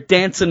not here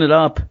dancing it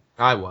up.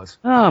 I was.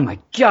 Oh, my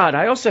God.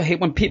 I also hate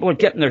when people are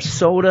getting their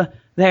soda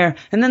there,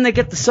 and then they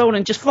get the soda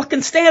and just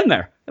fucking stand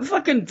there,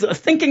 fucking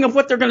thinking of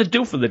what they're going to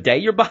do for the day.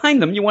 You're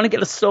behind them. You want to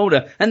get a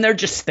soda, and they're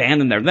just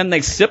standing there. Then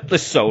they sip the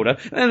soda,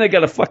 and then they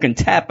got to fucking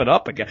tap it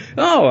up again.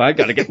 Oh, I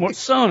got to get more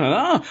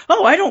soda.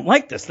 Oh, I don't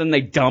like this. Then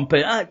they dump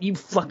it.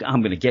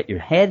 I'm going to get your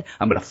head.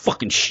 I'm going to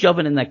fucking shove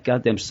it in that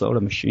goddamn soda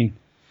machine.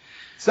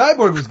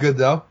 Cyborg was good,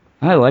 though.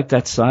 I like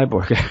that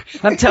Cyborg.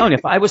 I'm telling you,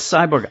 if I was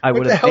Cyborg, I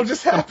would have. What the hell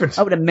just happened?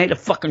 I would have made a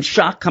fucking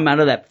shot come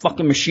out of that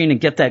fucking machine and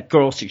get that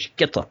girl. She should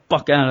get the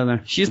fuck out of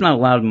there. She's not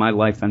allowed in my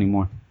life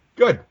anymore.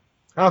 Good.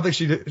 I don't think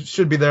she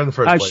should be there in the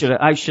first place.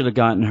 I should have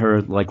gotten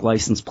her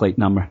license plate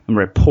number and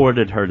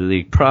reported her to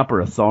the proper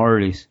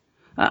authorities.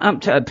 I'm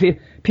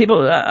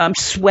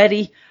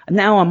sweaty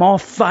now. I'm all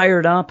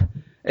fired up.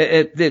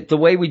 The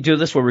way we do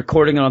this, we're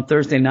recording it on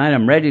Thursday night.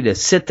 I'm ready to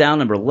sit down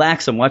and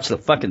relax and watch the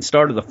fucking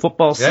start of the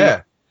football season.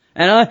 Yeah.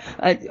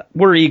 And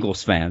we're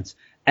Eagles fans.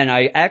 And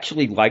I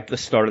actually like the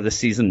start of the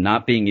season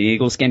not being an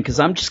Eagles game because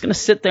I'm just going to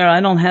sit there. I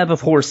don't have a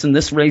horse in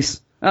this race.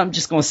 I'm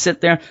just going to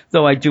sit there,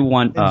 though I do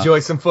want...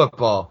 enjoy some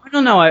football. I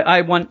don't know.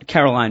 I want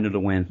Carolina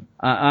to win.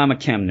 I'm a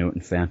Cam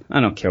Newton fan.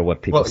 I don't care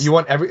what people say. You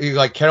want you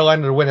like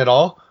Carolina to win at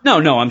all? No,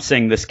 I'm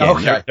saying this game.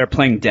 Okay. They're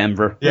playing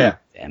Denver. Yeah.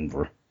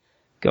 Denver.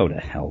 Go to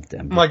hell,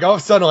 Denver. Like, all of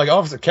a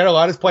sudden,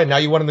 Carolina's playing. Now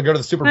you want them to go to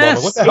the Super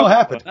Bowl. What the hell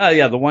happened?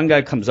 Yeah, the one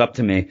guy comes up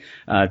to me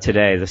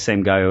today, the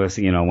same guy who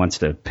wants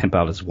to pimp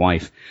out his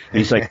wife. And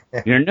he's like,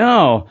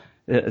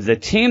 the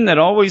team that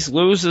always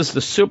loses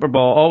the Super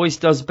Bowl always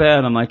does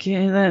bad. I'm like,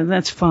 yeah,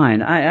 that's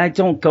fine. I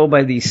don't go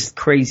by these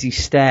crazy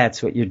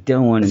stats, what you're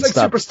doing. It's and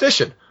like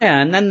superstition.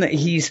 Yeah, and then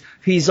he's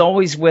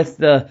always with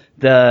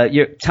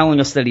you're telling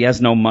us that he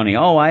has no money.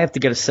 Oh, I have to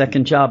get a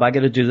second job. I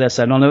got to do this.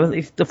 I don't know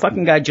if the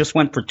fucking guy just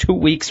went for 2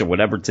 weeks or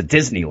whatever to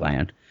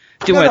Disneyland.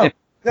 No,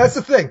 that's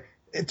the thing.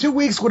 2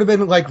 weeks would have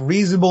been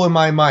reasonable in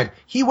my mind.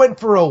 He went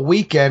for a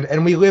weekend,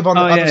 and we live on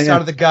the other side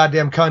of the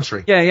goddamn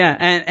country. Yeah,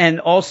 and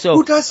also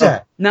who does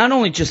that? Not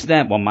only just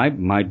that. Well,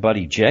 my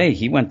buddy Jay,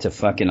 he went to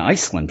fucking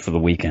Iceland for the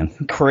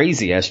weekend.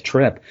 Crazy ass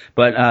trip,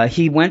 but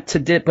he went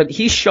to but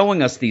he's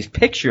showing us these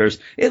pictures.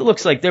 It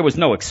looks like there was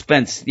no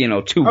expense, too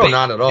big. Oh,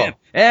 not at all.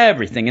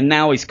 Everything, and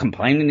now he's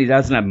complaining he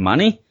doesn't have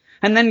money.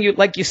 And then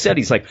like you said,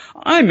 he's like,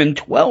 I'm in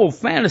 12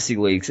 fantasy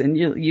leagues. And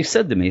you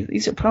said to me,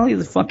 these are probably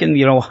the fucking,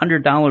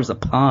 $100 a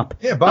pop.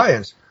 Yeah,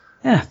 buy-ins.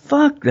 Yeah,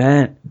 fuck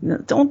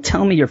that. Don't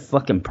tell me your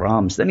fucking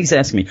problems. Then he's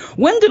asking me,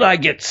 when did I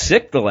get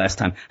sick the last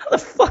time? How the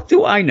fuck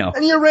do I know?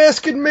 And you're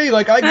asking me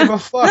like I give a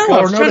fuck no,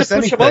 or notice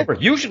anything.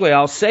 Usually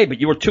I'll say, but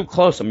you were too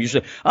close. I'm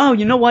usually, oh,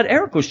 you know what?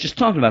 Eric was just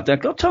talking about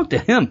that. Go talk to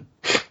him.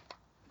 I'm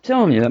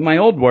telling you, at my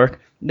old work,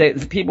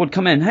 the people would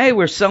come in, hey,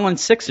 we're selling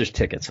Sixers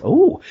tickets.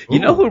 Oh, you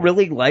know who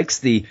really likes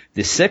the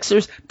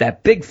Sixers?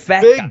 That big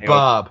fat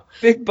guy.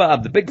 Big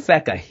Bob, the big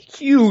fat guy.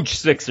 Huge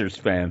Sixers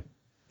fan.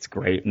 It's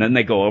great. And then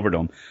they go over to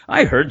him.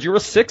 I heard you're a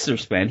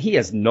Sixers fan. He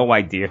has no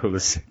idea who the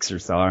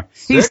Sixers are.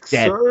 He's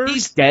dead.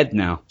 He's dead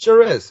now.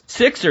 Sure is.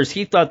 Sixers,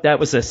 he thought that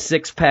was a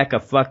 6-pack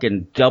of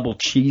fucking double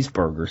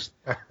cheeseburgers.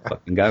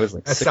 Fucking guy was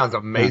like that sounds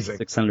amazing.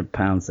 600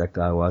 pounds that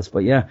guy was. But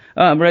yeah,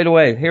 right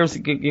away, here's the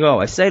go.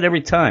 I say it every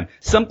time.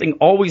 Something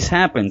always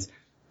happens.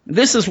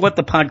 This is what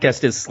the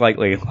podcast is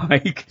slightly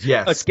like.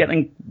 Yes. Us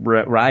getting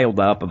riled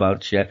up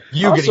about shit.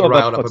 You also getting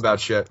riled up about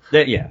shit.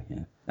 Yeah.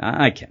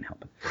 I can't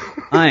help it.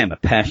 I am a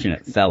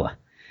passionate fella.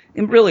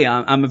 And really,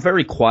 I'm a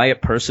very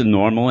quiet person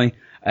normally.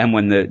 And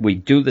when we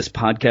do this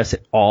podcast,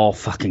 it all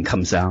fucking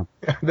comes out.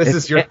 This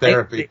is your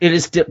therapy. It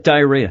is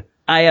diarrhea.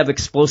 I have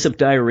explosive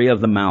diarrhea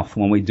of the mouth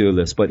when we do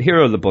this, but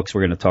here are the books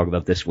we're going to talk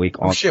about this week.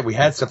 Oh, shit, we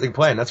had something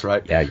planned. That's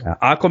right. Yeah.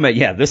 Aquaman,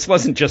 yeah, this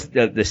wasn't just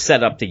the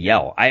setup to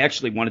yell. I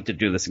actually wanted to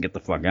do this and get the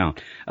fuck out.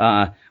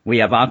 We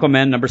have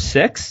Aquaman number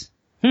 6.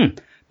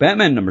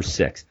 Batman number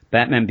 6.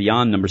 Batman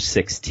Beyond number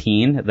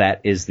 16.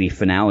 That is the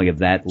finale of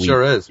that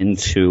lead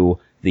into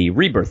the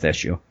Rebirth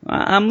issue.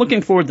 I'm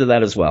looking forward to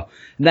that as well.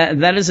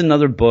 That is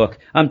another book.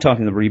 I'm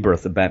talking the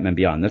Rebirth of Batman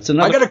Beyond. That's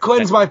another. I got to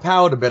cleanse my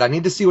palate a bit. I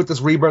need to see what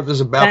this Rebirth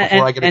is about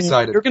before I get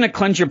excited. You're going to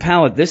cleanse your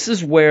palate. This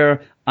is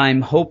where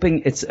I'm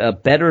hoping it's a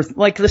better,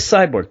 like the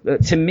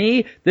Cyborg. To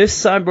me, this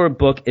Cyborg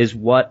book is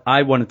what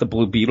I wanted the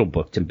Blue Beetle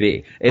book to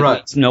be.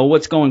 Let's know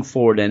what's going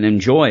forward and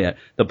enjoy it.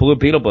 The Blue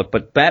Beetle book.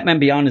 But Batman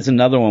Beyond is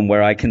another one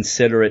where I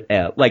consider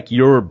it like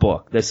your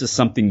book. This is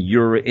something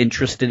you're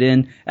interested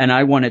in, and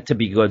I want it to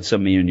be good so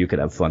me and you could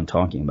have fun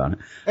talking about it.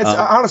 It's,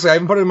 honestly, I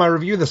even put it in my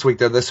review this week,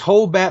 though. This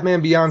whole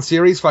Batman Beyond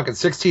series, fucking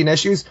 16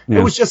 issues,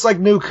 it was just like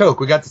new Coke.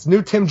 We got this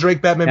new Tim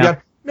Drake Batman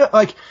Beyond. No,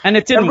 like, and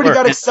it didn't everybody work.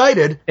 got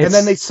excited, and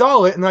then they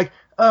saw it, and like,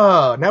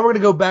 oh, now we're going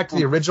to go back to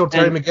the original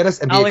Terry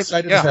McGinnis and be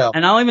excited as hell.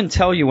 And I'll even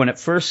tell you, when it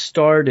first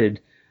started,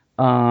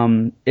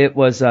 it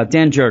was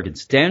Dan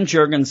Jurgens. Dan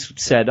Jurgens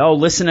said, oh,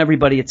 listen,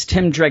 everybody, it's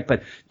Tim Drake,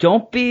 but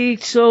don't be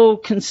so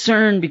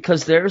concerned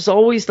because there's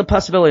always the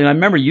possibility. And I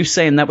remember you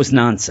saying that was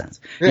nonsense.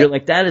 Yeah. You're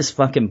like, that is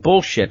fucking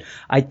bullshit.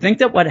 I think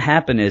that what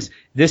happened is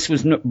this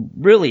was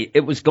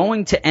it was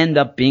going to end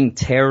up being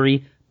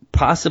Terry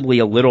possibly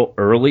a little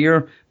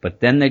earlier, but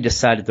then they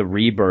decided to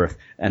Rebirth,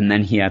 and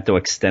then he had to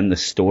extend the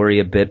story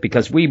a bit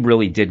because we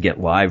really did get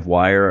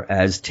Livewire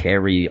as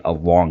Terry a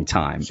long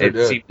time.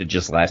 It seemed to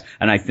just last,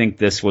 and I think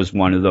this was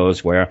one of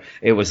those where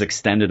it was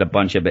extended a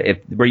bunch of it. If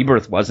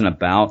Rebirth wasn't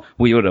about,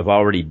 we would have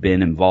already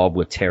been involved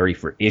with Terry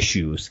for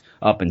issues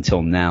up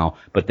until now,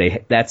 but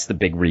that's the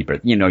big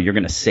Rebirth. You know, you're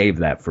going to save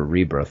that for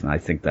Rebirth, and I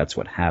think that's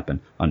what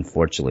happened,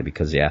 unfortunately,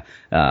 because,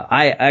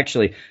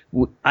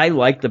 I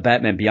like the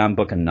Batman Beyond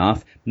book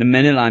enough. The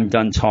minute I'm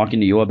done talking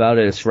to you about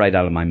it, it's right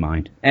out of my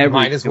mind.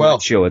 Mine as well.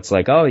 Show, it's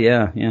like, oh,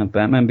 yeah,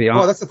 Batman Beyond.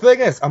 Well, that's the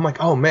thing is, I'm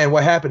like, oh, man,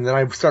 what happened? Then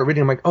I start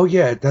reading, I'm like, oh,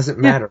 yeah, it doesn't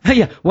matter.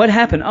 Yeah, what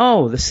happened?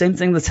 Oh, the same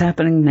thing that's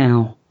happening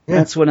now. Yeah.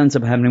 That's what ends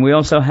up happening. We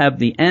also have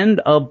the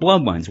end of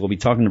Bloodlines. We'll be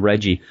talking to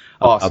Reggie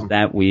of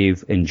that.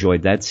 We've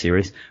enjoyed that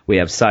series. We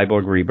have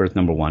Cyborg Rebirth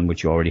number 1,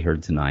 which you already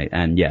heard tonight.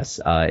 And yes,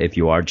 if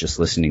you are just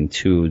listening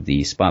to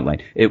the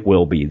Spotlight, it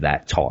will be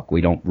that talk. We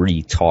don't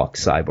re-talk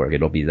Cyborg.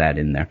 It'll be that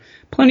in there.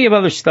 Plenty of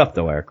other stuff,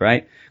 though, Eric,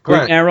 right?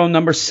 Green Arrow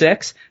number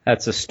 6.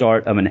 That's the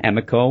start of an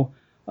Emiko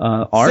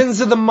arc.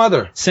 Sins of the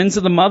Mother. Sins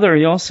of the Mother.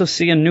 You also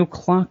see a new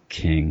Clock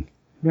King.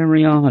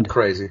 Very odd.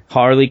 Crazy.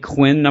 Harley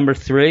Quinn number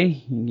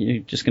 3.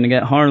 You're just going to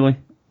get Harley.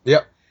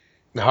 Yep.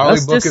 The Harley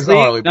book is the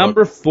Harley book.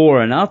 Number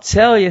 4. And I'll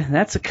tell you,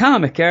 that's a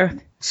comic,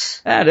 Eric.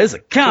 That is a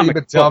comic. You've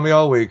been telling me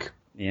all week.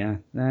 Yeah.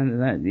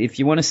 If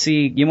you want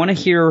to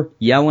hear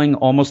yelling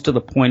almost to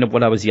the point of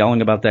what I was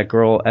yelling about that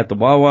girl at the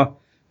Wawa,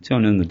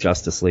 tune in the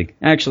Justice League.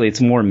 Actually,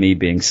 it's more me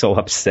being so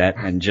upset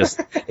and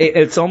just,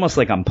 it's almost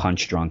like I'm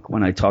punch drunk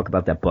when I talk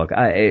about that book.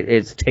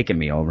 It's taken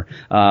me over.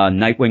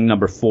 Nightwing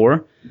number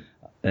 4.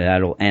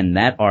 That'll end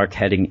that arc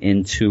heading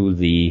into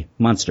the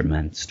Monster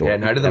Men story. Yeah,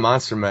 Night of the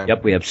Monster Men.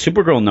 Yep, we have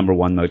Supergirl number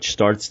 1, which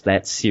starts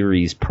that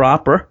series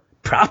proper.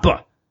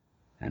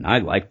 And I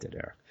liked it,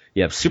 Eric.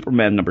 You have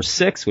Superman number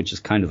 6, which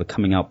is kind of the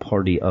coming out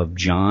party of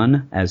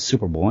John as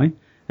Superboy.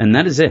 And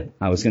that is it.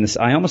 I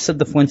almost said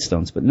the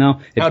Flintstones, but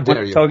no.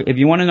 If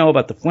you want to know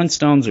about the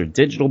Flintstones or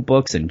digital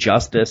books and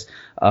Justice,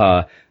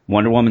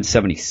 Wonder Woman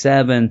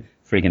 77,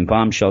 freaking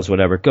Bombshells,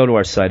 whatever, go to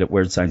our site at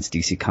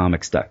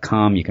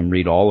WeirdScienceDCComics.com. You can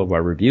read all of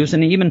our reviews.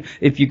 And even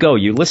if you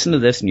listen to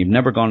this and you've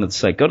never gone to the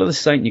site, go to the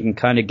site and you can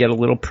kind of get a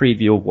little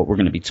preview of what we're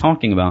going to be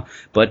talking about.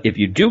 But if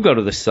you do go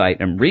to the site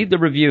and read the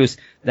reviews,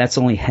 that's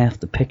only half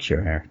the picture,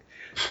 Eric.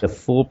 The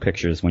full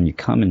picture is when you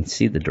come and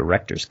see the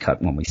director's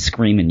cut when we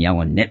scream and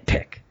yell and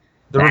nitpick.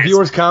 The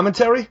reviewer's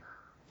commentary?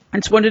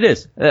 That's what it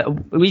is.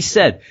 We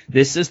said,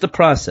 this is the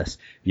process.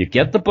 You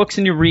get the books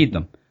and you read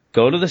them.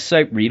 Go to the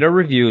site, read our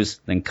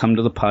reviews, then come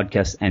to the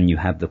podcast, and you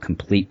have the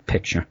complete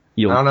picture.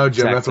 I don't know,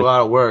 Jim. That's a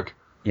lot of work.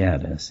 Yeah,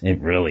 it is.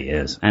 It really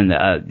is. And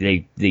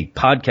the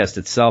podcast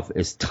itself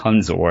is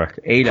tons of work.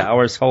 8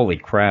 hours. Holy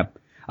crap.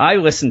 I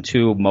listened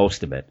to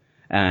most of it.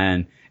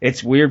 And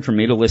it's weird for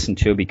me to listen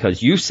to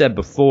because you said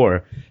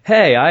before,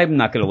 hey, I'm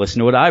not going to listen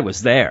to it. I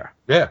was there.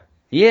 Yeah.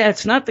 Yeah,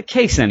 it's not the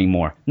case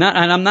anymore.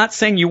 And I'm not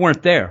saying you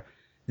weren't there.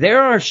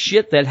 There are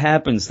shit that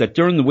happens that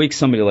during the week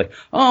somebody like,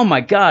 oh my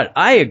God,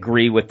 I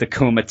agree with the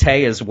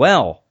Kumite as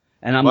well.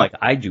 And I'm like,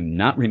 I do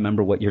not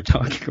remember what you're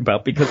talking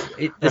about because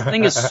the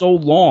thing is so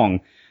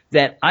long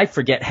that I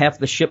forget half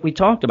the shit we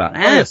talked about.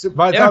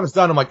 By the time it's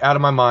done, I'm like out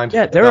of my mind.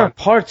 Yeah, there are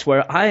parts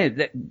where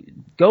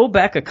go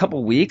back a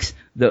couple weeks,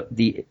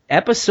 the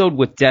episode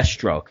with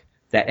Deathstroke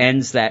that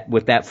ends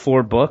with that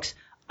 4 books,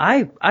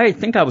 I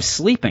think I was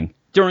sleeping.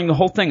 During the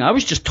whole thing, I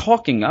was just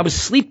talking. I was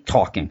sleep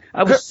talking.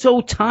 I was so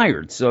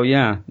tired. So,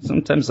 yeah,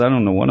 sometimes I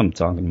don't know what I'm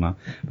talking about.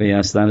 But,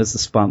 yes, that is the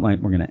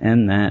Spotlight. We're going to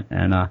end that,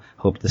 and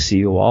hope to see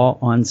you all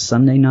on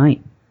Sunday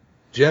night.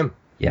 Jim,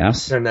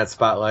 Yes. Turn that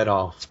spotlight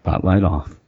off. Spotlight off.